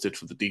Schwartz did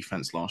for the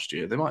defense last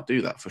year, they might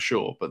do that for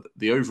sure. But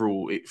the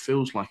overall, it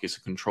feels like it's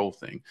a control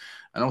thing,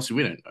 and obviously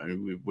we don't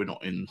know. We're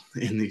not in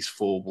these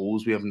four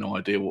walls. We have no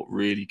idea what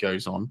really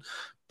goes on,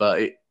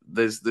 but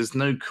there's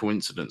no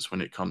coincidence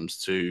when it comes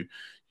to.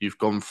 You've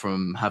gone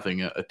from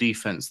having a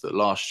defense that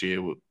last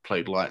year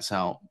played lights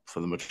out for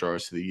the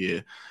majority of the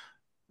year.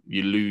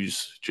 You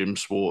lose Jim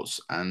Schwartz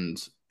and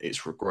it's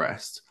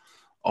regressed.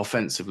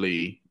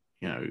 Offensively,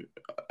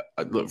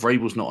 look,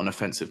 Vrabel's not an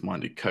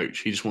offensive-minded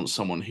coach. He just wants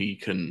someone he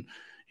can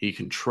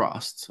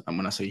trust. And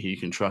when I say he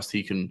can trust,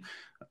 he can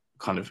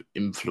kind of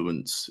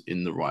influence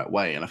in the right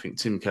way. And I think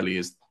Tim Kelly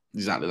is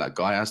exactly that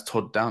guy, as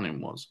Todd Downing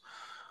was.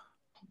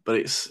 But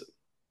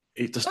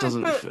it just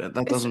doesn't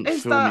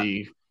feel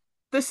me.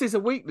 This is a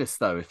weakness,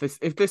 though. If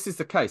this is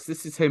the case,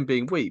 this is him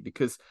being weak,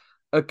 because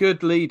a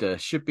good leader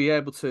should be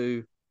able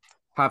to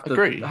have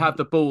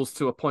the balls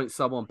to appoint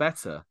someone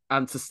better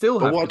and to still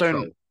have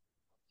control.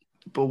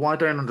 But what I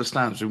don't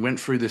understand is we went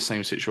through this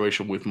same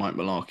situation with Mike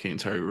Malarkey and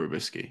Terry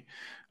Robisky,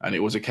 and it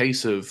was a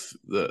case of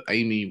that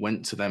Amy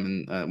went to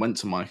them and went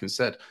to Mike and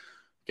said,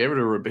 get rid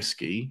of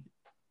Robisky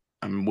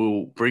and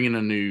we'll bring in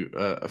a new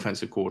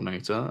offensive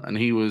coordinator. And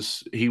he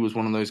was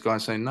one of those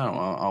guys saying,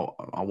 no,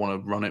 I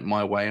want to run it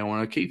my way. I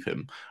want to keep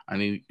him.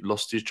 And he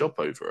lost his job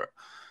over it.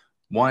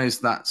 Why is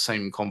that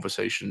same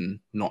conversation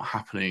not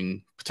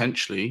happening?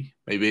 Potentially,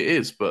 maybe it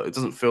is, but it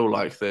doesn't feel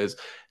like there's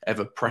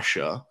ever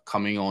pressure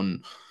coming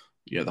on,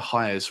 the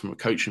hires from a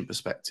coaching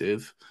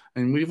perspective.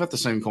 And we've had the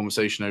same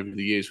conversation over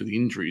the years with the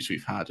injuries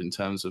we've had in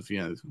terms of,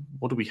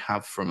 what do we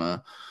have from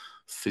a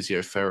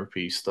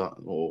physiotherapy stuff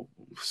or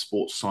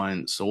sports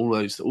science, all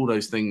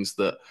those things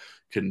that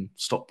can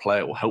stop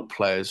player or help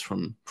players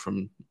from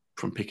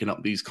picking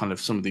up these kind of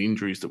some of the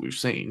injuries that we've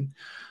seen.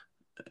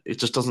 It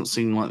just doesn't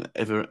seem like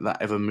that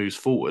ever moves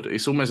forward.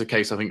 It's almost a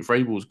case, I think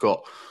Vrabel's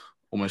got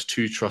almost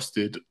too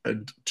trusted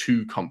and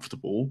too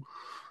comfortable,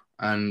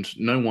 and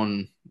no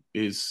one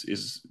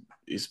is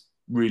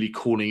really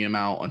calling him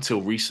out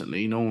until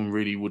recently. No one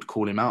really would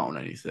call him out on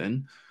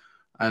anything.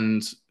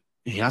 And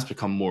he has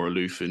become more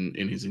aloof in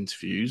his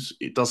interviews.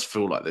 It does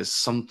feel like there's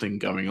something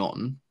going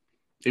on.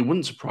 It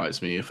wouldn't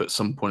surprise me if at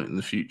some point in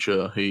the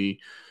future he,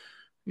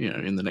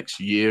 in the next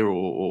year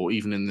or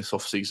even in this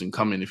off-season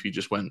coming, if he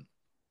just went,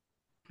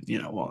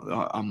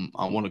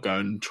 I want to go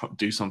and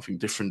do something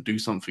different, do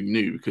something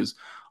new, because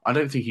I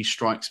don't think he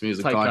strikes me as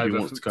a guy who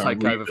wants to go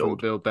and take over from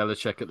rebuild. Bill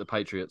Belichick at the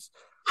Patriots.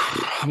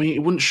 I mean, it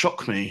wouldn't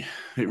shock me.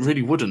 It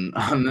really wouldn't.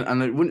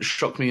 And it wouldn't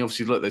shock me.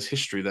 Obviously, look, there's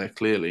history there,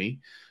 clearly.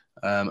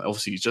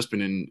 Obviously, he's just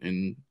been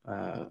in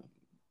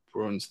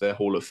brought into their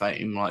Hall of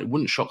Fame. Like, it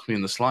wouldn't shock me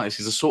in the slightest.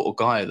 He's the sort of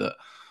guy that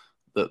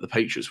the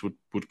Patriots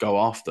would go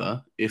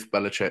after if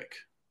Belichick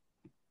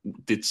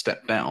did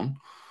step down.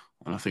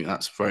 And I think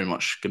that's very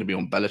much going to be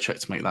on Belichick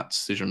to make that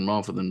decision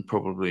rather than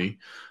probably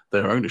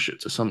their ownership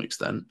to some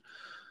extent.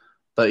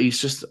 But it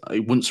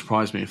wouldn't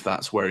surprise me if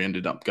that's where he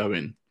ended up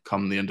going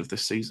come the end of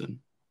this season.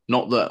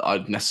 Not that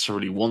I'd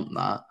necessarily want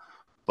that,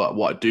 but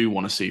what I do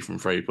want to see from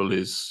Vrabel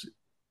is,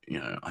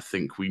 I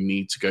think we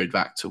need to go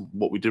back to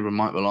what we did with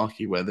Mike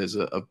Mularkey, where there's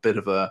a bit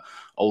of a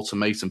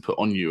ultimatum put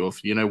on you of,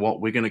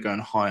 what, we're going to go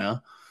and hire,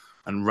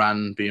 and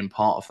Ran being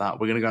part of that,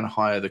 we're going to go and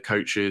hire the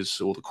coaches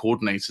or the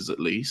coordinators at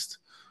least,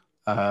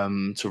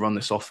 to run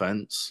this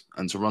offense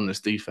and to run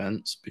this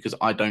defense, because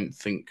I don't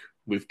think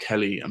with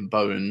Kelly and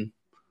Bowen,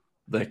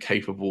 they're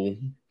capable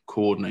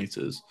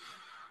coordinators.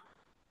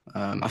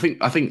 I think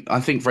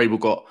Vrabel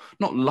got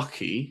not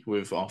lucky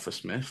with Arthur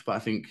Smith, but I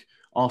think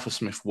Arthur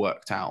Smith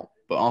worked out.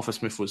 But Arthur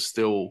Smith was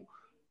still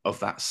of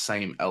that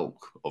same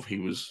ilk of he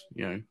was,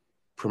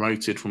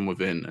 promoted from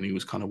within, and he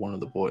was kind of one of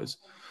the boys.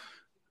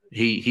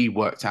 He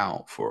worked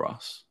out for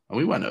us, and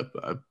we went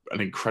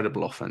an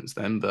incredible offense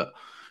then, but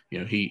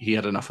he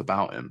had enough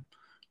about him.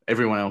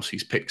 Everyone else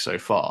he's picked so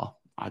far,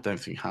 I don't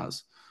think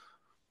has.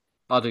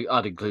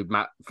 I'd include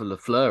Matt for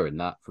LaFleur in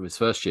that from his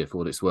first year, for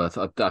what it's worth.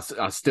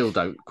 I still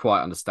don't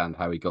quite understand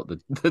how he got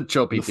the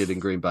job he did in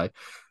Green Bay.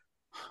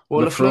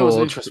 Well, LaFleur was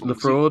an interesting one.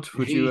 LaFraud,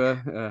 would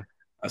you?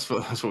 That's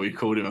what we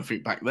called him, I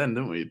think, back then,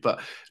 didn't we?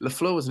 But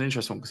LaFleur was an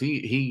interesting one because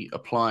he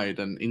applied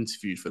and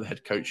interviewed for the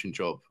head coaching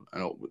job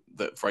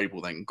that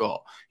Vrabel then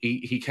got.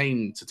 He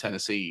came to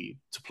Tennessee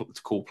to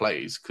call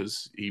plays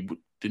because he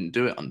didn't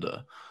do it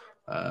under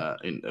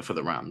for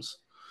the Rams.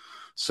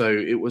 So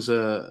it was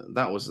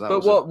always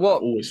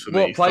for me.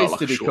 What plays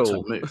did he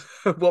call?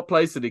 What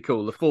plays did he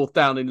call? The fourth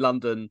down in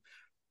London,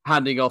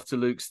 handing off to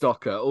Luke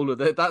Stocker. All of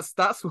that.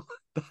 That's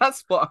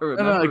what I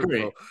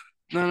remember.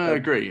 No, I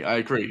agree. I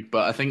agree.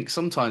 But I think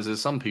sometimes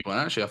there's some people, and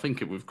actually I think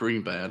with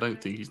Green Bay, I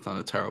don't think he's done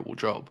a terrible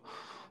job. I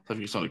don't think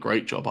he's done a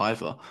great job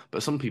either.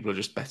 But some people are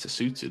just better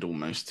suited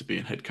almost to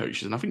being head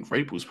coaches. And I think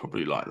Vrabel's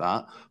probably like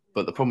that.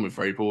 But the problem with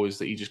Vrabel is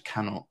that he just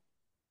cannot.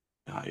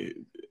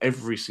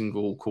 Every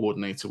single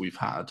coordinator we've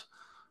had,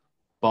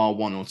 bar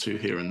one or two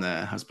here and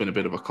there, has been a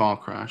bit of a car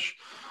crash.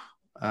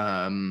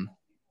 And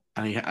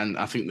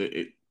I think that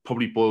it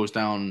probably boils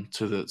down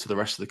to the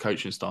rest of the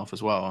coaching staff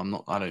as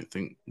well. I don't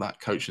think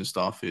that coaching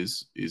staff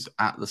is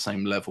at the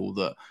same level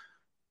that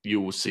you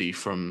will see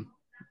from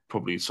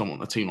probably a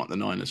team like the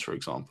Niners, for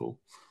example.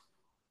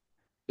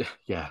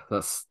 Yeah,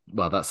 that's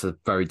a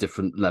very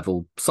different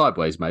level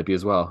sideways, maybe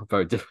as well.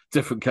 Very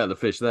different kettle of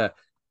fish there.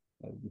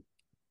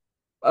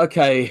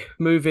 Okay,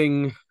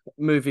 moving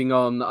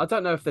on. I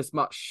don't know if there's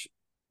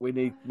we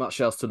need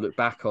much else to look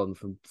back on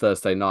from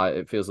Thursday night.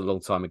 It feels a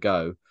long time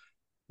ago.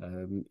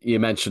 You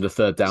mentioned a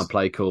third down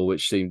play call,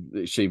 which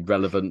seemed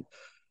relevant.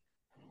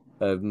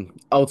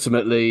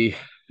 Ultimately,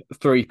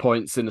 3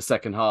 points in the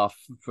second half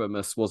from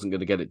us wasn't going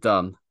to get it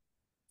done,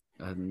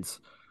 and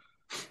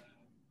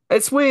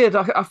it's weird.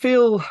 I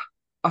feel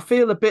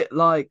a bit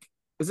like,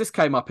 as this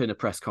came up in a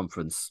press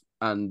conference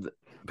and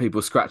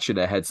people scratching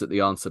their heads at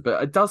the answer,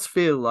 but it does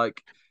feel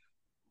like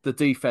the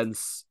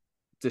defense,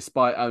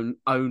 despite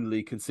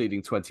only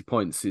conceding 20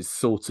 points, is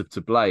sort of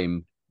to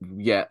blame.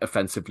 Yet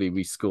offensively,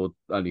 we scored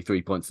only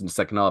 3 points in the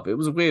second half. It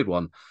was a weird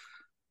one.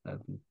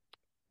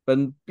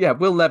 And yeah,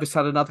 Will Levis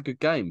had another good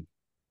game.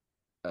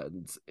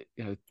 And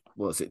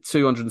what was it?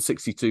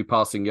 262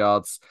 passing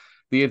yards.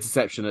 The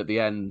interception at the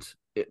end,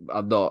 it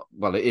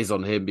is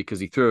on him because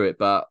he threw it,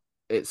 but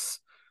it's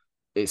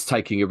it's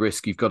taking a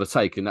risk you've got to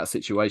take in that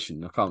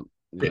situation. I can't,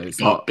 it's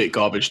not. Bit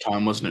garbage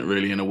time, wasn't it?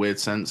 Really, in a weird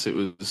sense, it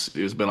was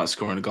a bit like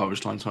scoring a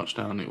garbage time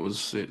touchdown.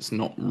 It's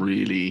not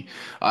really.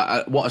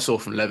 What I saw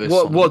from Levis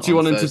What do you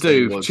on want him to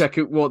Thursday do? was. Check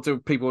it. What do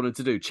people want him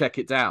to do? Check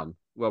it down.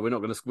 Well, we're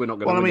not gonna Well, win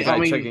the I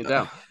game checking mean, it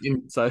down.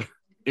 So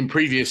in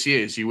previous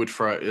years, you would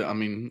throw it. I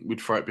mean, we'd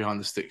throw it behind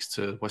the sticks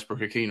to Westbrook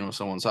Akina or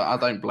someone. So I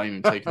don't blame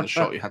him taking the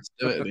shot. He had to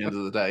do it at the end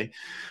of the day.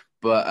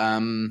 But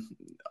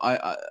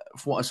I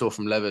from what I saw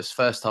from Levis,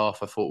 first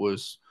half I thought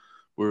was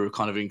we were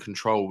kind of in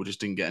control. We just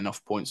didn't get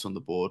enough points on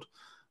the board.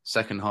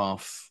 Second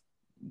half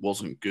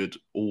wasn't good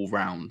all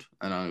round,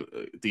 and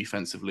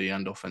defensively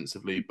and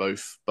offensively,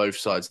 both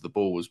sides of the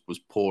ball was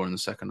poor in the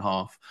second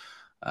half.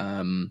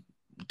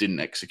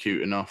 Didn't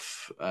execute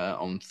enough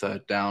on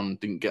third down.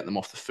 Didn't get them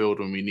off the field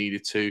when we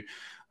needed to.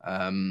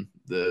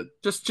 The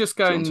just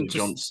going, Deontay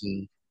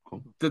Johnson.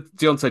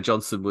 Deontay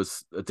Johnson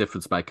was a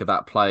difference maker.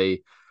 That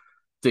play,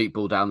 deep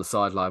ball down the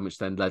sideline, which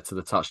then led to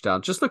the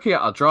touchdown. Just looking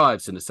at our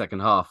drives in the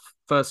second half,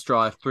 first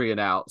drive, 3 and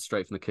out,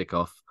 straight from the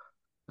kickoff.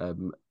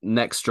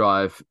 Next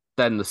drive,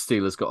 then the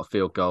Steelers got a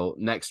field goal.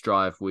 Next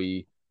drive,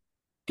 we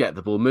get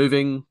the ball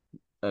moving.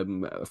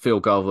 A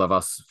field goal of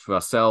us for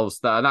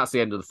ourselves, and that's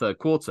the end of the third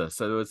quarter.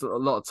 So there was a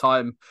lot of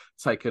time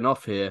taken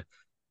off here.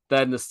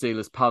 Then the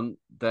Steelers punt,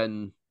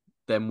 then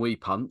we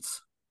punt,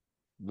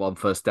 1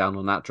 first down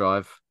on that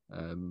drive,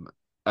 and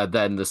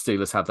then the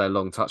Steelers have their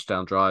long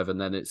touchdown drive, and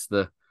then it's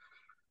the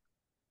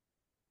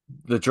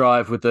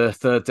drive with the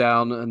third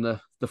down and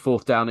the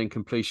fourth down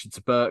incompletion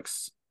to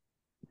Burks.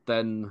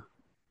 Then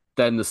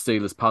the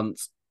Steelers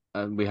punt,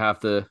 and we have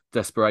the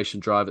desperation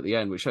drive at the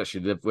end, which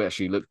actually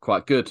looked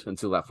quite good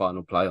until that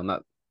final play on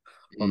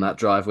that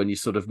drive when you're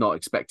sort of not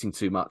expecting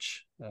too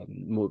much, a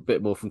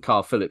bit more from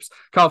Carl Phillips.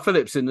 Carl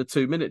Phillips in the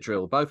 2-minute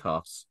drill, both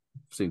halves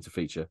seem to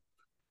feature.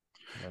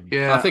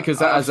 Yeah, I think as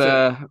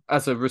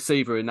a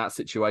receiver in that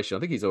situation, I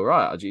think he's all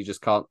right. You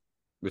just can't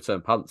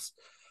return punts.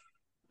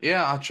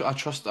 Yeah, I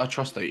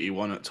trust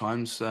 81 at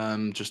times.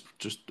 Just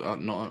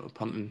not at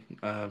punt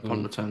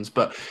returns,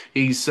 but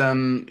he's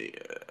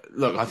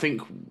look. I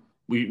think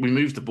we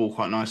moved the ball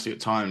quite nicely at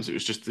times. It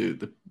was just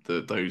the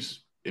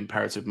those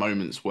imperative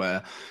moments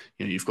where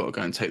you've got to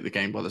go and take the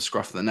game by the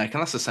scruff of the neck,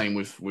 and that's the same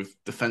with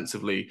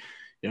defensively.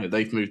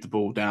 They've moved the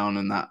ball down,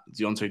 and that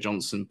Deontay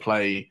Johnson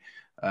play.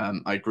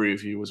 I agree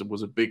with you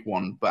was a big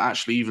one, but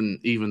actually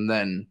even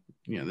then,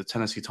 the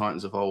Tennessee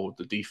Titans of old,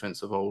 the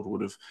defense of old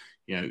would have,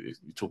 you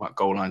talk about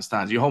goal line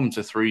stands. You hold them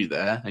to 3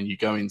 there, and you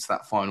go into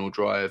that final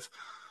drive,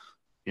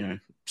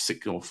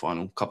 6 or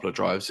final couple of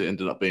drives it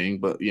ended up being,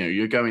 but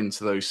you're going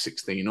to those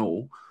 16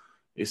 all.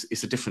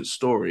 It's a different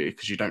story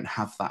because you don't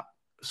have that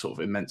sort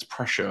of immense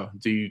pressure.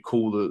 Do you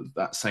call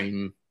the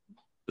same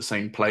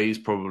plays?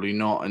 Probably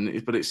not.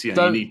 But it's you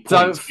need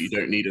points, but you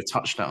don't need a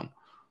touchdown.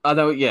 I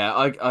know, yeah,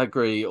 I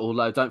agree.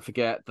 Although don't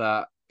forget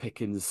that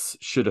Pickens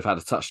should have had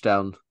a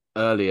touchdown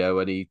earlier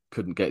when he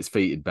couldn't get his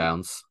feet in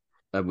bounds,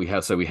 and we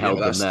held them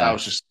there. That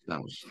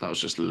was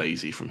just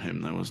lazy from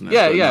him, though, wasn't it?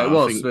 Yeah, but yeah, no, it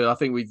was. I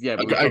think we I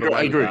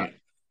agree.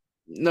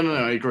 No,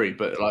 I agree.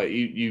 But like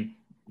you,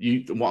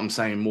 what I'm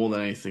saying more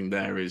than anything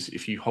there is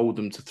if you hold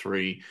them to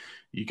 3,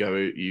 you go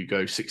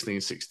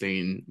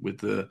 16-16 with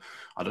the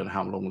I don't know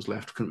how long was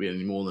left. Couldn't be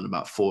any more than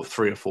about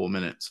 3 or 4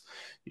 minutes.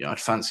 I'd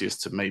fancy us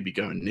to maybe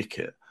go and nick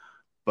it.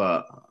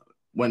 But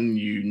when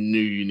you knew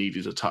you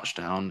needed a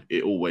touchdown,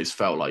 it always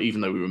felt like,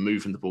 even though we were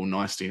moving the ball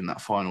nicely in that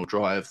final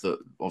drive that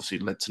obviously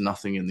led to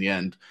nothing in the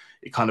end,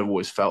 it kind of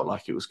always felt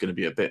like it was going to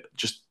be a bit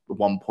just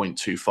 1 point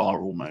too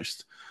far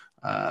almost,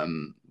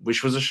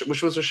 which was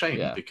a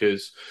shame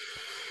because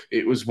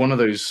it was one of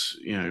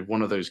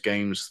those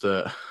games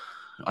that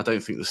I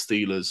don't think the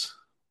Steelers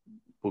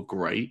were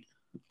great.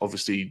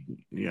 Obviously,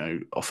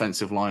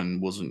 offensive line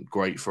wasn't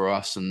great for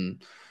us,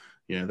 and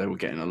they were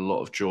getting a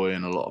lot of joy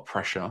and a lot of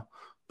pressure.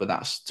 But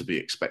that's to be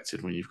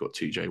expected when you've got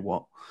TJ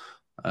Watt.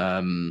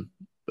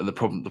 But the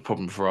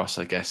problem for us,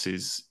 I guess,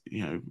 is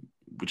we're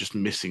just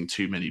missing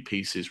too many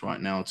pieces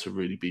right now to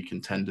really be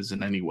contenders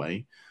in any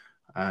way,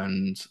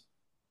 and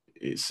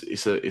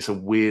it's a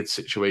weird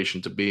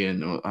situation to be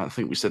in. I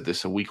think we said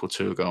this a week or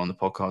 2 ago on the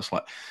podcast.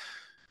 Like,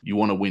 you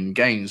want to win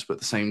games, but at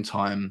the same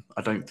time,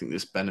 I don't think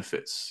this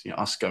benefits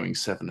us going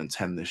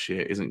 7-10 this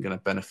year. Isn't going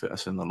to benefit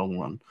us in the long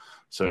run.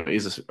 So it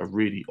is a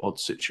really odd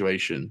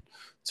situation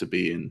to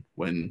be in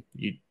when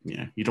you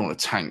don't want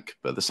to tank,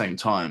 but at the same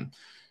time,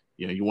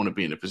 you want to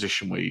be in a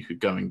position where you could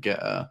go and get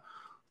a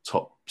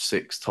top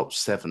 6, top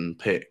 7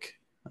 pick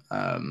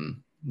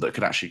that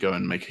could actually go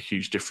and make a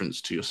huge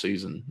difference to your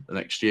season the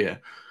next year.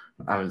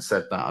 Having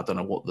said that, I don't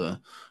know what the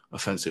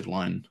offensive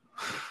line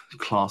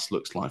class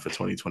looks like for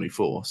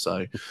 2024.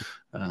 So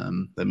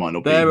there might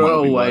not be. There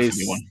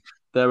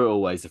are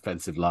always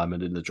offensive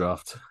linemen in the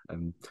draft.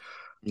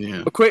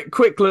 Yeah. A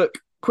quick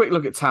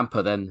look at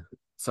Tampa then.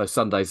 So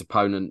Sunday's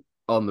opponent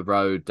on the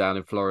road down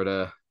in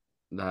Florida.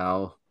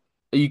 Now,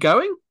 are you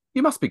going?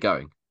 You must be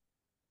going.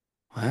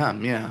 I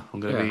am. Yeah, I'm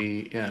gonna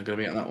be. Yeah, I'm gonna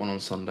be at that one on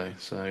Sunday.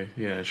 So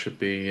yeah, it should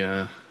be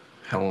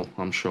hell,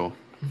 I'm sure.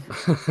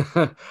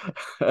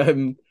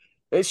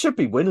 It should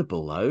be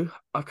winnable though.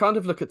 I kind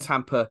of look at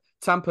Tampa.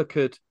 Tampa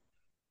could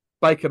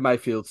Baker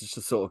Mayfield's just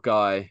the sort of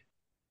guy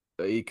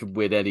he could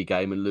win any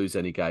game and lose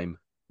any game,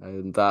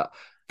 and that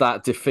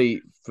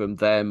defeat from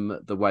them,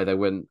 the way they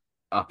went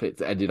up,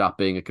 it ended up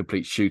being a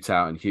complete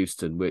shootout in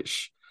Houston,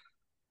 which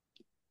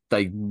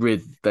they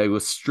were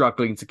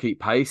struggling to keep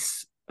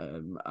pace.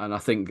 And I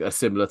think a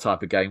similar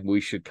type of game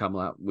we should come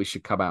out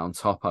on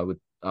top. I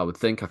would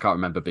think. I can't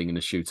remember being in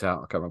a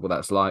shootout. I can't remember what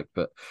that's like,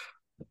 but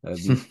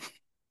um,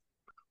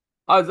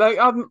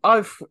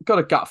 I've got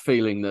a gut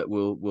feeling that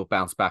we'll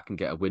bounce back and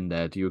get a win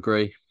there. Do you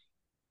agree?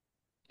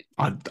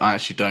 I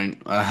actually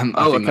don't. I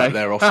Oh, think that okay.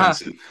 their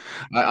offense.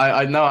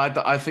 I know.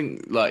 I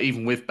think like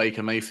even with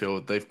Baker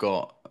Mayfield, they've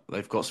got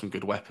some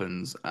good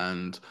weapons,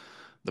 and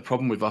the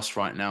problem with us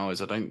right now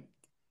is I don't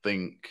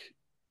think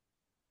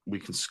we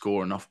can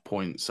score enough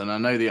points. And I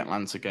know the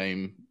Atlanta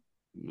game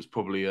was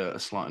probably a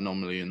slight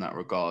anomaly in that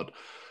regard.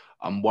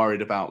 I'm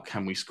worried about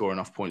can we score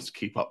enough points to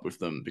keep up with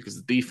them because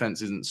the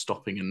defense isn't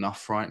stopping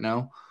enough right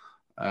now.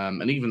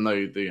 And even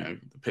though the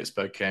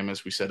Pittsburgh game,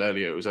 as we said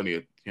earlier, it was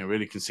only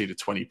really conceded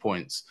 20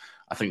 points.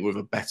 I think with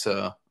a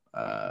better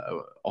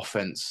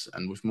offense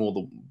and with more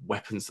the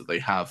weapons that they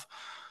have,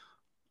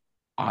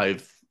 they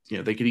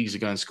could easily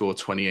go and score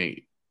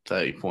 28,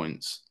 30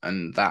 points,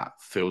 and that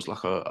feels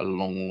like a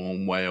long,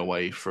 long way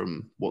away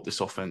from what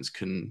this offense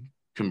can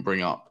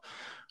bring up,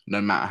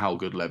 no matter how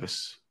good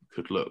Levis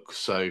could look.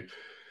 So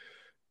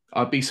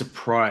I'd be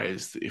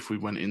surprised if we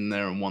went in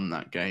there and won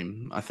that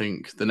game. I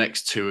think the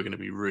next two are going to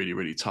be really,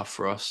 really tough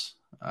for us.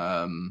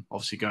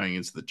 Obviously, going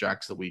into the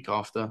Jags the week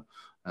after,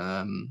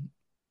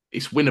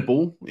 it's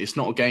winnable. It's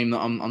not a game that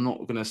I'm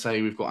not going to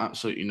say we've got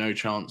absolutely no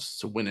chance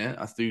to win it.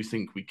 I do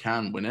think we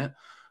can win it.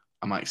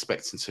 Am I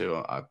expecting to?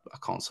 I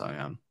can't say I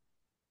am.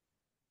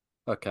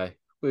 Okay,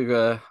 we've.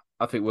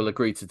 I think we'll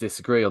agree to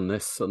disagree on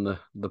this on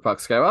the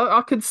Bucks game.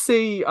 I can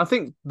see. I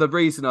think the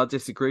reason I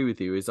disagree with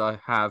you is I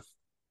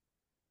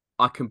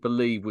can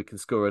believe we can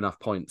score enough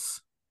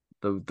points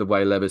the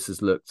way Levis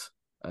has looked,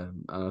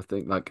 and I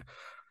think like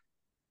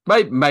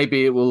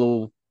maybe it will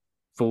all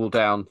fall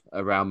down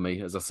around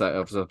me as I'm saying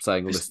all this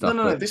No, stuff.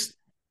 no, no. But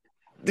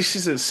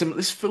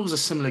This feels a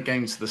similar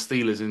game to the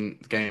Steelers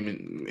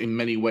in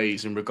many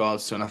ways in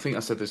regards to, and I think I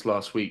said this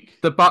last week.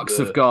 the Bucks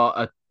have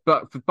got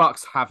but the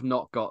Bucks have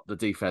not got the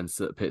defense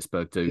that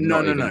Pittsburgh do, No,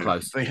 not no, even no.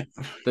 close. They they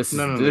This is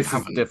the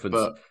haven't.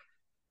 difference.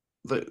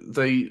 But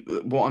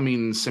what I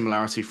mean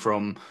similarity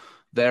from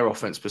their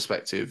offense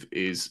perspective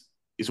is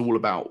all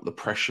about the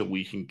pressure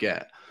we can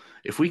get.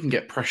 If we can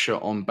get pressure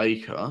on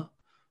Baker,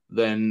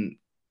 then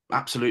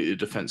absolutely the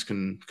defense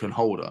can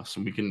hold us,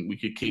 and we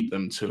could keep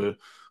them to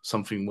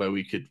something where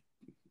we could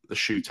the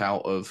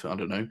shootout of I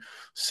don't know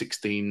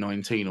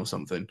 16-19 or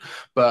something.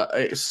 But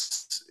I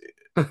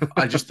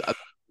just I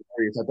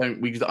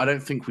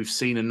don't think we've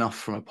seen enough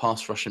from a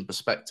pass rushing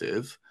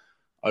perspective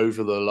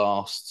over the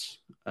last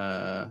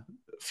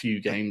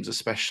few games,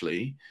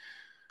 especially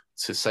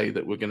to say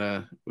that we're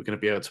gonna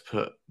be able to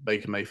put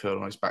Baker Mayfield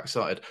on his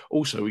backside.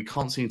 Also, we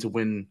can't seem to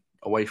win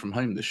away from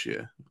home this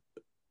year.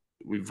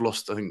 We've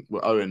lost. I think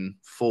we're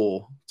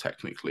 0-4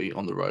 technically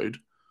on the road.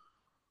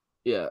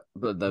 Yeah,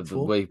 but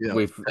Four,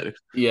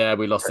 yeah,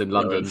 we lost in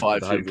technically London. 0-5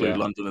 if you include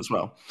London as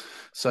well.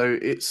 So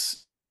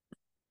it's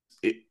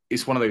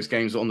one of those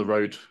games on the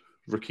road.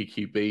 Rookie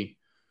QB.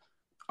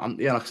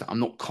 Like I said, I'm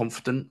not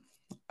confident.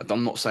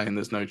 I'm not saying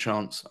there's no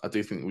chance. I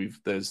do think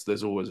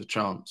there's always a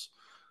chance.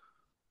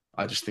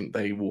 I just think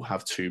they will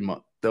have too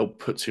much. They'll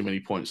put too many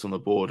points on the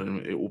board,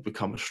 and it will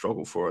become a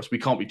struggle for us. We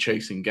can't be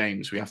chasing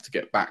games. We have to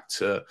get back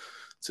to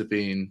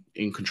being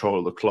in control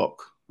of the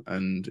clock.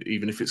 And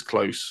even if it's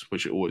close,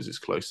 which it always is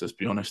close, let's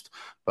be honest.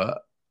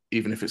 But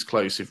even if it's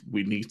close, if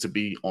we need to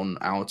be on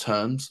our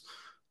terms,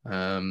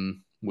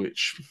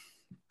 which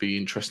be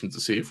interesting to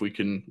see if we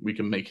can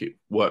make it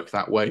work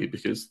that way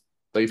because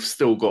they've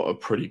still got a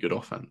pretty good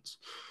offense.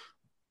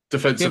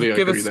 Defensively, I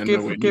agree. They're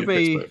nowhere near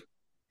Pittsburgh.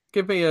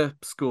 Give me a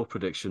score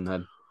prediction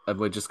then, and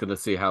we're just going to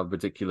see how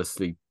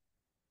ridiculously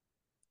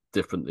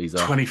different these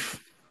are.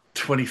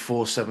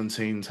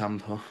 24-17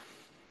 Tampa.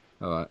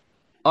 All right.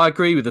 I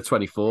agree with the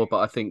 24, but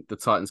I think the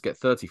Titans get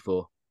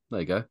 34. There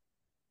you go.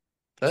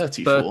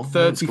 34?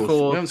 34.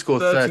 We haven't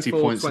scored 30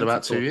 points 24. In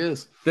about 2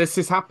 years. This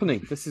is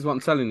happening. This is what I'm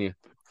telling you.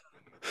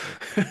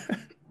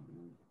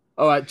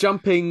 All right,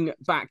 jumping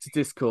back to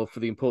Discord for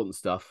the important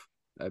stuff.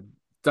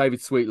 David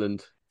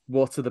Sweetland,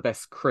 what are the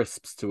best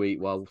crisps to eat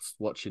while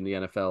watching the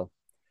NFL?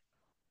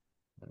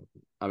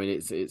 I mean,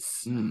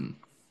 it's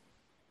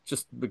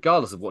just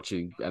regardless of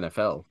watching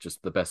NFL,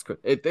 just the best.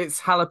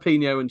 It's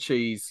jalapeno and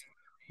cheese,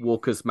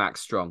 Walker's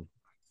Max Strong.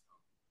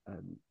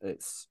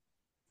 It's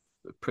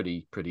a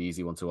pretty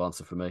easy one to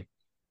answer for me.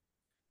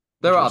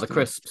 There are other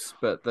crisps,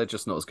 but they're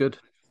just not as good.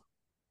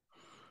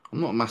 I'm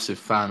not a massive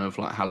fan of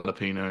like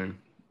jalapeno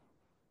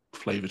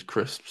flavored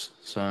crisps,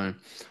 so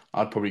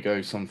I'd probably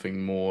go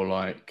something more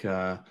like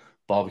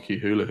barbecue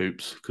hula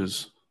hoops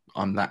because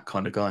I'm that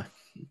kind of guy.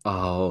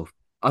 Oh,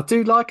 I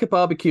do like a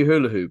barbecue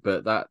hula hoop,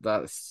 but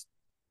that's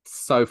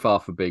so far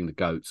from being the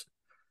GOAT.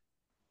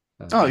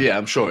 Oh yeah,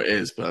 I'm sure it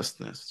is, but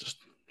that's just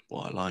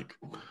what I like.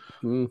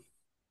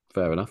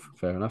 Fair enough.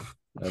 Fair enough.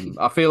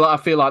 I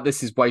feel like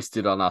this is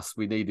wasted on us.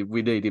 We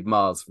needed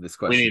Mars for this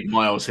We question. need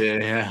Miles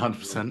here, yeah,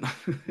 100%.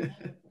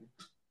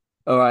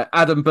 All right,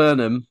 Adam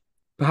Burnham,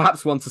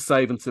 perhaps one to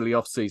save until the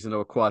off season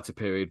or a quieter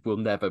period. Will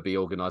never be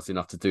organised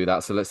enough to do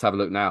that. So let's have a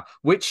look now.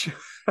 Which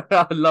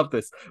I love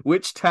this.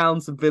 Which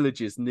towns and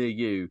villages near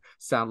you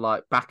sound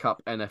like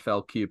backup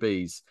NFL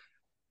QBs?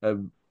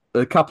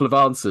 A couple of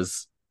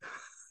answers.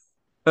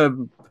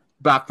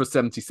 Bath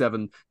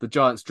 77. The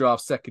Giants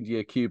draft second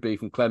year QB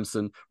from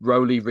Clemson,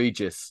 Roley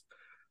Regis.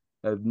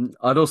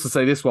 I'd also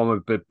say this one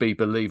would be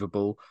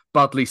believable.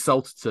 Budley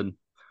Salterton,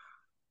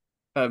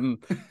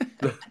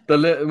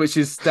 which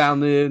is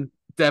down near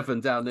Devon,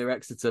 down near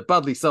Exeter.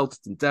 Budley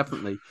Salterton,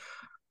 definitely.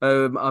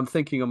 I'm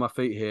thinking on my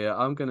feet here.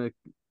 I'm gonna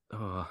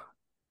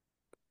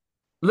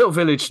little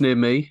village near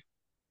me,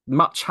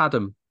 Much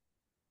Haddam.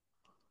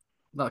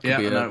 That could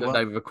be no, the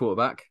name of a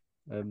quarterback.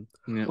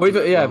 Yeah, Or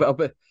even well,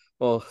 but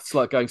it's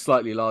like going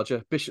slightly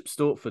larger. Bishop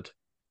Stortford.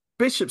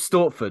 Bishop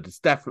Stortford is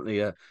definitely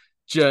a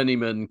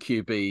journeyman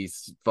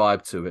QB's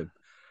vibe to him.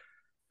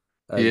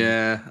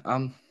 yeah,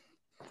 I'm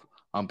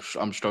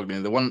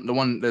struggling.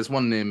 There's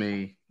one near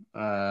me.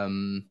 How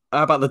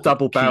about the Called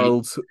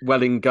double-barreled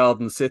Welling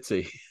Garden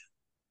City?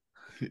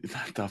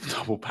 That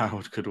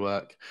double-barreled could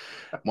work.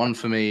 One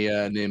for me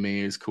near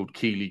me is called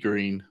Keeley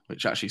Green,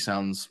 which actually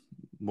sounds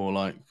more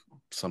like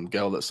some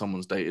girl that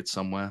someone's dated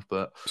somewhere.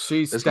 But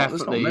She's there's not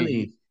definitely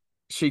many.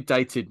 She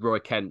dated Roy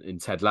Kent in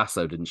Ted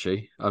Lasso, didn't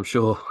she? I'm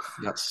sure.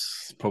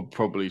 That's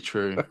probably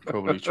true.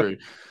 Probably true.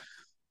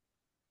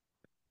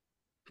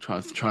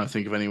 Trying to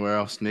think of anywhere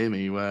else near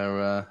me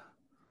where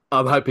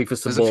I'm hoping for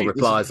some there's a more few.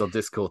 replies on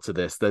Discord to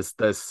this. There's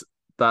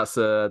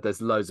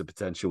loads of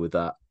potential with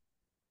that.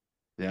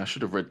 Yeah, I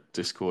should have read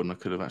Discord and I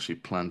could have actually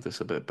planned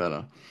this a bit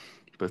better.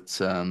 But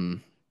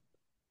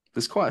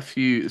there's quite a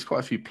few. There's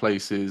quite a few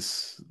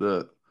places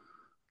that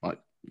like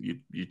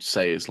you'd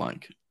say is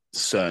like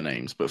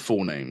surnames, but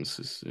full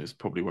names is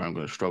probably where I'm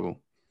going to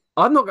struggle.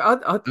 I'm not.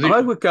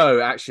 I would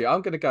go. Actually,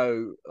 I'm going to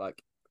go.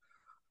 Like,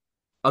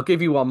 I'll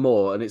give you one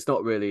more, and it's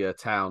not really a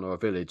town or a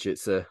village.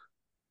 It's a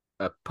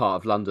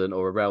part of London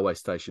or a railway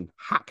station.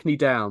 Hackney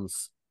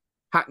Downs.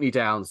 Hackney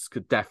Downs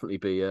could definitely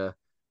be a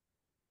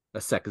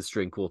second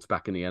string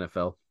quarterback in the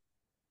NFL.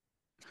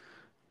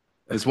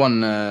 There's one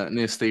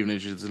near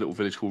Stevenage. There's a little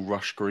village called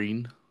Rush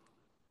Green.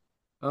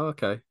 Oh,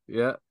 okay.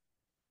 Yeah.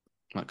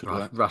 That could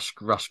work.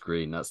 Rush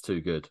Green. That's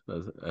too good.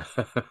 Yeah,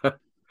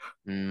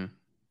 too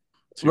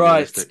Right.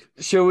 realistic.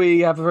 Shall we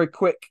have a very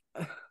quick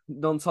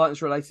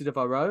non-Titans related of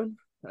our own?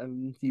 I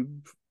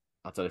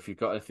don't know if you've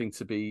got anything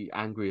to be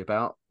angry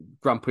about.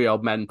 Grumpy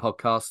Old Men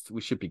podcast. We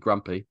should be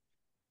grumpy.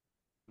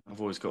 I've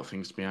always got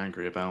things to be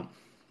angry about.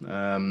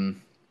 So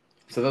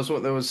there's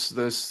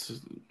a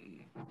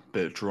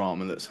bit of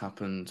drama that's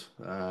happened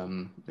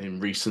in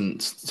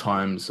recent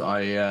times.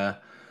 I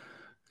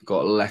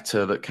got a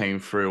letter that came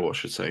through, or I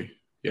should say,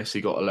 yes,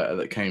 he got a letter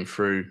that came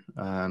through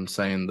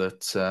saying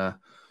that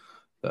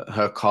that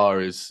her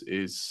car is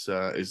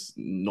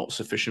not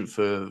sufficient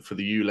for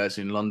the ULEZ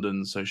in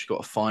London, so she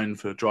got a fine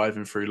for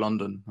driving through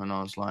London. And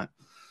I was like,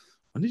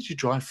 when did you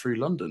drive through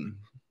London?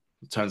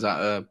 It turns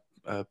out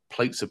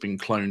plates have been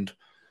cloned.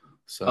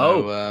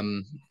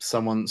 So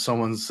someone's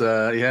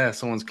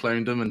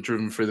cloned them and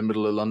driven through the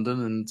middle of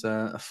London, and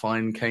a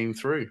fine came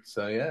through.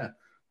 So yeah,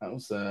 that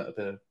was a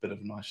bit of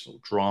a nice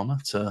little drama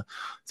to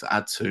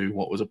add to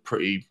what was a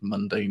pretty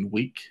mundane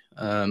week.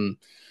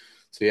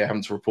 So yeah,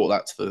 having to report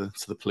that to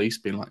the police,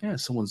 being like, yeah,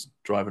 someone's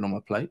driving on my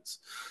plates.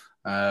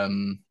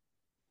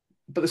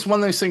 But it's one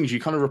of those things you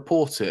kind of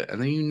report it,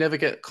 and then you never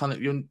get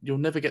you'll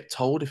never get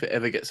told if it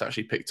ever gets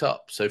actually picked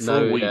up. So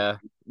for a week,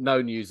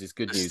 no news is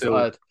good news.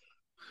 Still...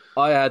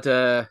 I had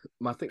I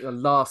think the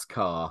last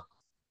car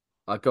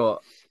I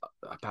got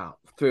about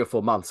 3 or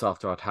 4 months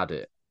after I'd had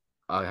it.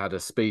 I had a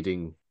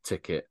speeding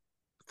ticket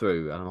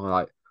through, and I'm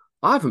like,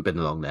 I haven't been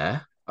along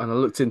there. And I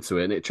looked into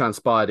it, and it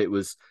transpired it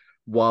was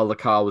while the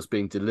car was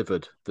being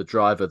delivered, the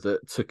driver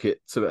that took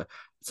it to it.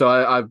 So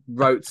I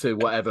wrote to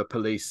whatever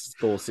police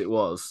force it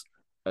was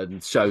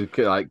and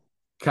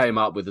came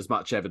up with as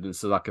much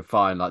evidence as I could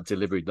find, like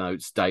delivery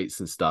notes, dates,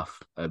 and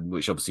stuff,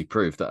 which obviously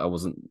proved that I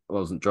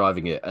wasn't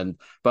driving it.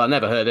 But I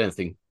never heard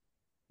anything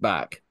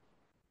back.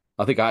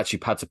 I think I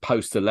actually had to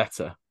post a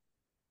letter.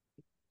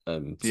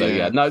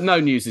 No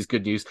news is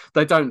good news.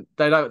 They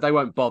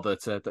won't bother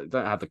they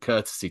don't have the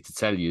courtesy to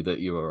tell you that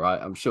you're all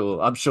right. I'm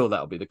sure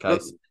that'll be the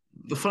case.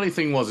 The funny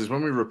thing is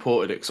when we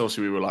reported it, because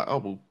obviously we were like, oh,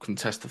 we'll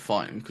contest the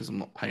fine because I'm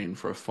not paying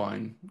for a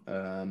fine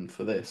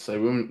for this. So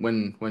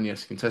when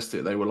yes contested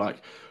it, they were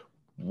like,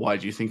 why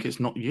do you think it's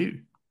not you?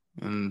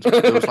 And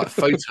there was like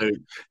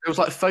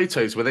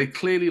photos where they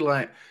clearly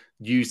like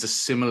used a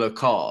similar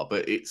car,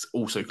 but it's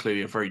also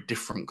clearly a very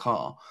different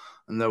car.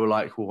 And they were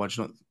like, well, why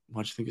do you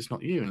think it's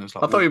not you? And it's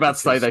like, I thought you were about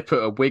to say they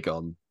put a wig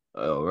on.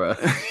 I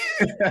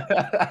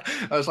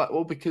was like,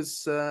 well,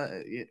 because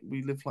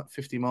we live like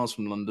 50 miles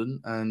from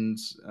London, and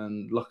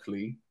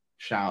luckily,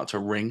 shout out to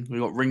Ring, we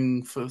got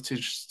Ring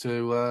footage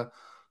to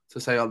to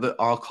say that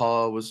our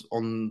car was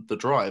on the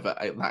drive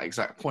at that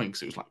exact point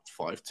because it was like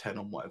 5:10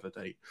 on whatever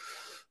date.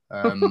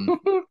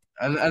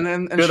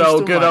 And good she's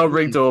old still like,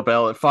 ring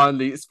doorbell. It's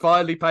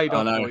finally paid I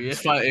off know for you.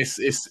 it's fine.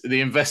 It's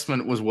the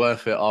investment was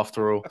worth it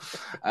after all.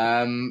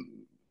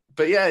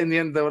 But yeah, in the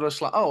end, they were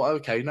just like, "Oh,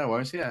 okay, no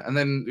worries." Yeah, and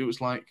then it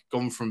was like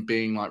gone from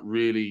being like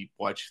really,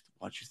 why do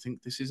you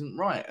think this isn't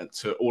right,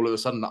 to all of a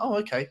sudden, like, "Oh,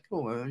 okay,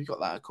 cool, you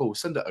got that, cool.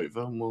 Send it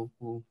over, and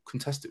we'll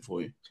contest it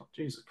for you." It's like,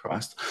 Jesus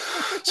Christ.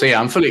 So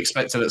yeah, I'm fully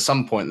expecting at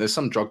some point there's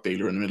some drug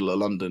dealer in the middle of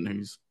London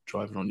who's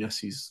driving on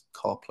Yessie's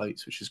car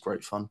plates, which is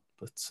great fun.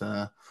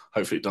 But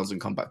hopefully it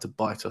doesn't come back to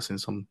bite us in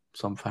some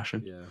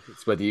fashion. Yeah,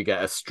 it's whether you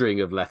get a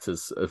string of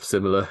letters of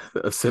similar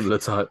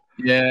type.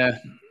 Yeah.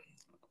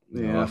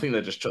 Yeah. I think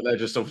they're just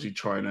obviously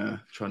trying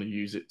to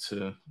use it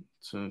to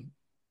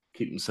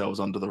keep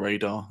themselves under the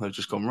radar. They've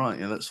just gone, right,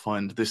 yeah, let's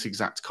find this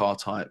exact car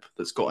type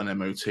that's got an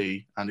MOT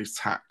and is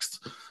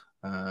taxed,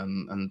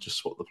 and just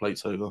swap the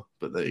plates over.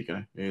 But there you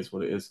go, it is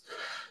what it is.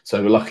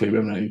 So luckily we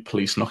haven't any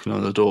police knocking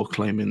on the door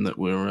claiming that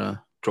we're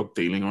drug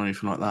dealing or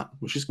anything like that,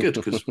 which is good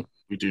because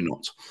we do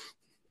not.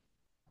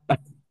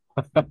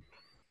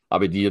 I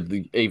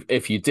mean,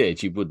 if you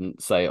did, you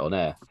wouldn't say it on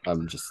air.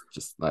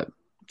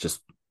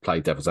 Just play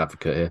devil's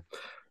advocate here.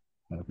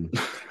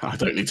 I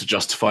don't need to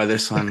justify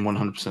this. I'm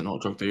 100% not a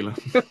drug dealer.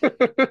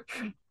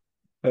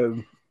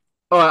 All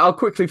right, I'll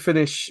quickly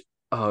finish.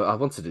 Oh, I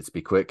wanted it to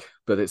be quick,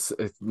 but it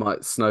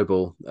might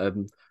snowball.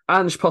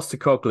 Ange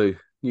Postecoglou,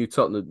 new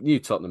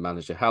Tottenham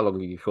manager. How long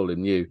are you call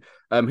him new?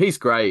 He's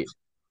great.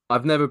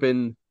 I've never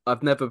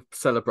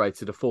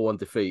celebrated a 4-1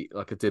 defeat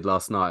like I did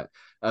last night.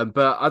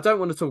 But I don't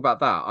want to talk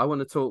about that. I want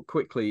to talk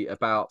quickly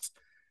about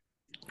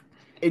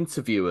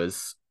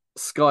interviewers,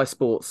 Sky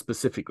Sports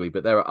specifically,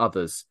 but there are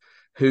others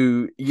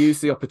who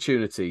use the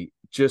opportunity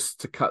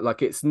just to cut.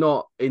 Like, it's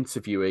not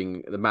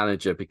interviewing the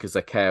manager because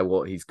they care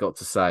what he's got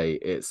to say.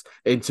 It's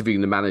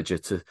interviewing the manager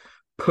to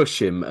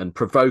push him and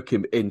provoke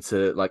him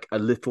into like a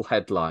little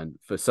headline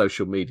for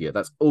social media.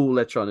 That's all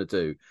they're trying to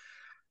do.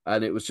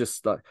 And it was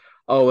just like,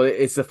 oh,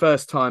 it's the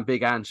first time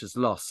Big Ange has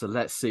lost, so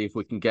let's see if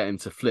we can get him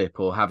to flip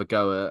or have a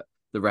go at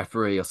the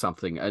referee or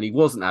something. And he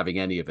wasn't having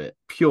any of it.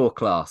 Pure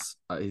class.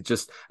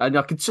 And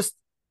I could just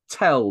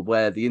tell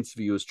where the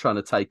interviewer was trying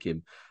to take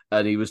him.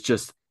 And he was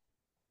just,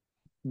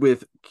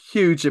 with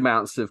huge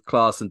amounts of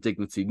class and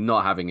dignity,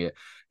 not having it.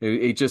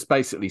 He just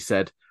basically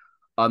said,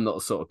 I'm not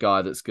the sort of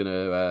guy that's going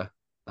to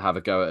have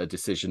a go at a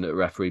decision that a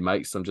referee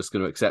makes. I'm just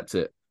going to accept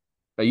it.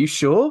 Are you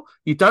sure?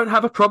 You don't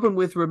have a problem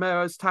with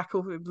Romero's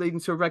tackle leading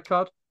to a red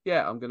card?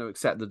 Yeah, I'm going to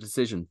accept the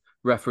decision.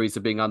 Referees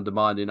are being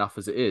undermined enough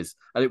as it is.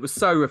 And it was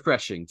so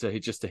refreshing to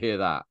hear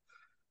that.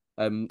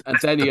 And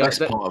then the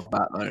best part of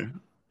that, though,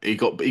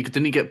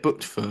 didn't he get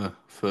booked for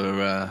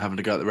having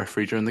to go at the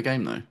referee during the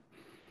game, though?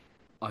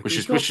 Which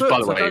is by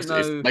the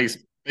way,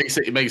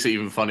 it makes it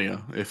even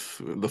funnier if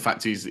the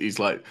fact he's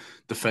like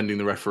defending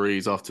the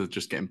referees after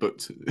just getting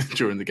booked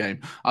during the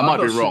game. I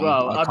might be wrong.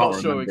 Well, I'm not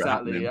sure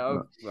exactly.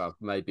 Well,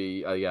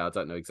 maybe. Yeah, I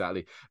don't know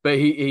exactly. But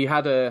he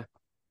had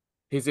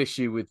his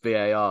issue with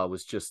VAR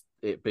was just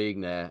it being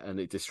there and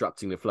it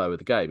disrupting the flow of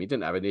the game. He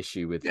didn't have an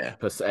issue with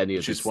any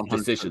of his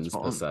decisions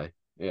per se.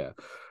 Yeah.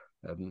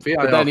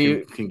 VAR but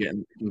then can get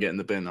in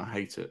the bin. I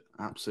hate it.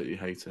 Absolutely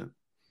hate it.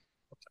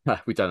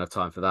 We don't have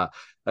time for that.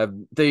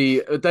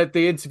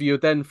 The interview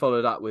then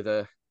followed up with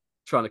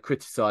trying to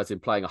criticise him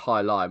playing a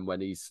high line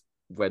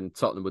when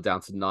Tottenham were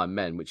down to 9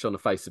 men, which on the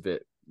face of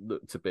it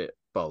looked a bit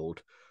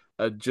bold.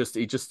 And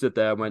he just stood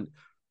there and went,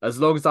 "As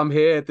long as I'm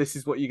here, this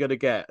is what you're going to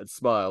get," and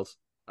smiled.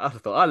 I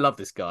thought, I love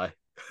this guy.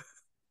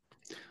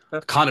 I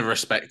kind of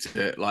respected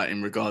it, like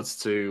in regards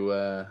to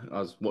I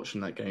was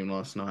watching that game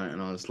last night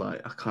and I was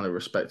like, I kind of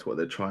respect what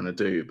they're trying to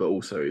do, but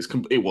also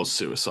it was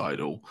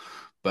suicidal.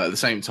 But at the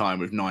same time,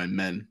 with 9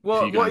 men,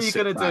 what are you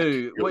going to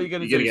do? What are you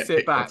going to do?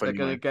 Sit back? They're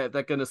anyway.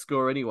 going to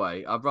score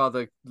anyway. I'd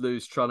rather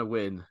lose trying to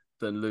win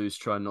than lose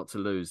trying not to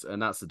lose,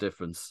 and that's the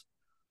difference.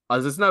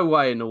 There's no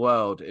way in the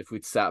world if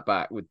we'd sat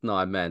back with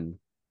 9 men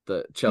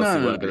that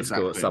Chelsea weren't going to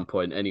score at some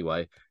point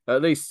anyway.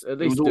 At least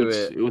do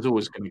it. It was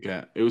always going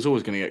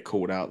to get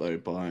called out though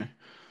by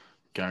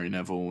Gary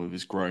Neville with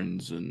his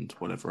groans and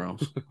whatever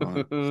else.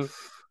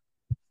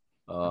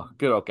 Oh,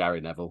 good old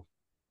Gary Neville,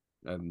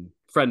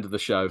 friend of the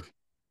show.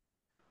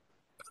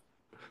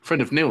 Friend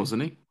of Neil's,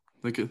 isn't he?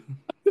 I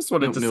just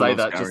wanted to say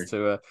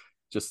that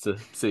just to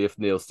see if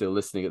Neil's still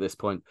listening at this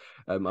point.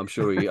 I'm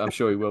sure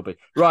he will be.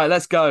 Right,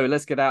 let's go.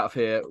 Let's get out of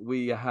here.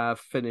 We have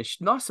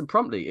finished nice and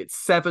promptly. It's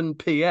 7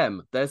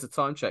 p.m. There's a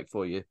time check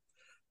for you.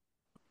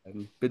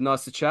 Been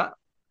nice to chat.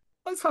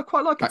 I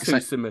quite like a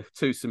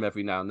twosome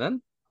every now and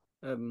then.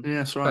 Yeah,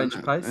 that's right. Change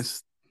of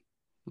pace.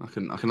 I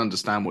can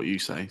understand what you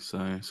say, so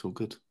it's all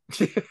good.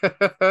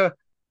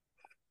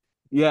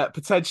 Yeah,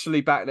 potentially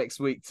back next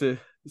week to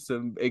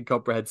some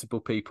incomprehensible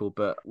people,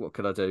 but what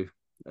can I do?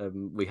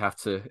 We have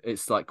to.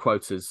 It's like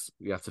quotas.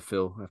 We have to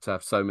fill. We have to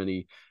have so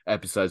many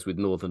episodes with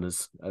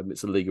Northerners.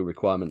 It's a legal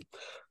requirement.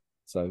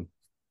 So,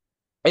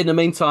 in the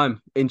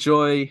meantime,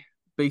 enjoy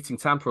beating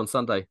Tampa on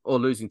Sunday or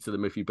losing to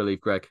them if you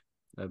believe Greg.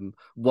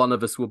 One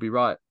of us will be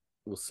right.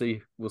 we'll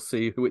see. We'll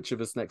see which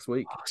of us next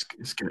week. Oh,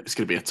 it's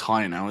gonna be a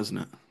tie now, isn't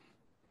it?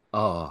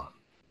 Oh,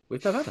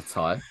 we've never had a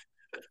tie.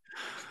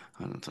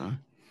 I don't know.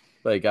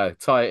 There you go.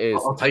 Tie it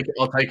is. I'll take it.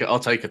 I'll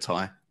take a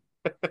tie.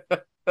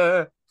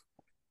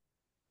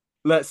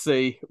 Let's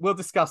see. We'll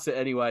discuss it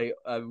anyway.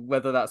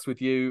 Whether that's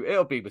with you,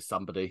 it'll be with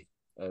somebody.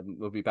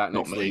 We'll be back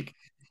Not next me. week.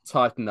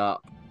 Tighten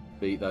up.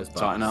 Beat those Bucks.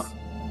 Tighten up.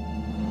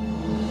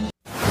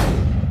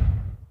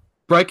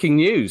 Breaking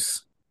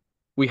news.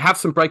 We have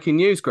some breaking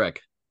news, Greg.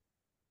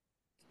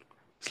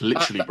 It's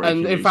literally breaking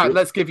and news. in fact,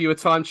 let's give you a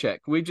time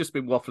check. We've just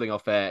been waffling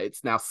off air.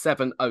 It's now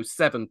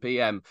 7:07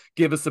 p.m.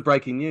 Give us the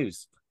breaking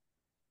news.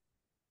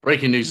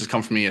 Breaking news has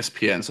come from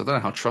ESPN, so I don't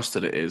know how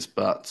trusted it is,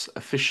 but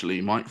officially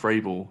Mike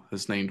Vrabel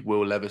has named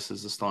Will Levis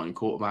as the starting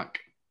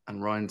quarterback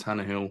and Ryan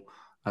Tannehill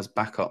as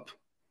backup.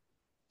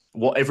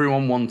 What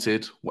everyone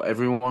wanted, what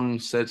everyone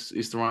said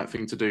is the right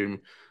thing to do,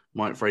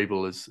 Mike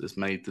Vrabel has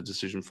made the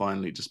decision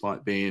finally,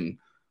 despite being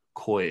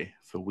coy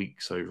for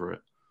weeks over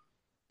it.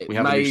 We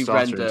have a new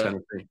starter in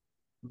Tennessee.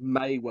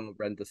 May well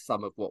render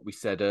some of what we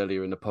said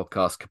earlier in the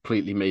podcast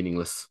completely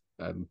meaningless,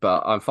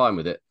 but I'm fine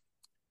with it.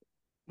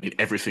 I mean,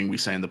 everything we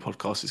say in the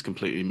podcast is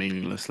completely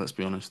meaningless, let's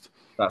be honest.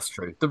 That's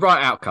true. The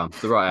right outcome,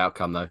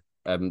 though.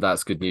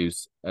 That's good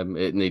news.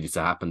 It needed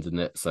to happen, didn't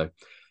it? So,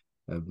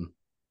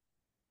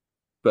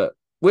 but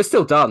we're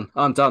still done.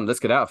 I'm done. Let's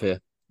get out of here.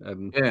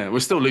 Yeah,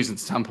 we're still losing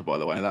to Tampa, by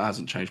the way. That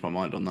hasn't changed my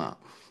mind on that.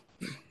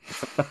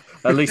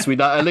 At least we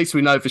know. At least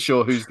we know for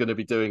sure who's going to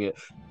be doing it.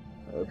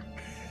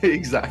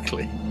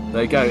 Exactly.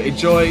 There you go.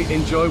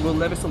 Enjoy Will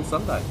Levis on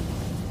Sunday.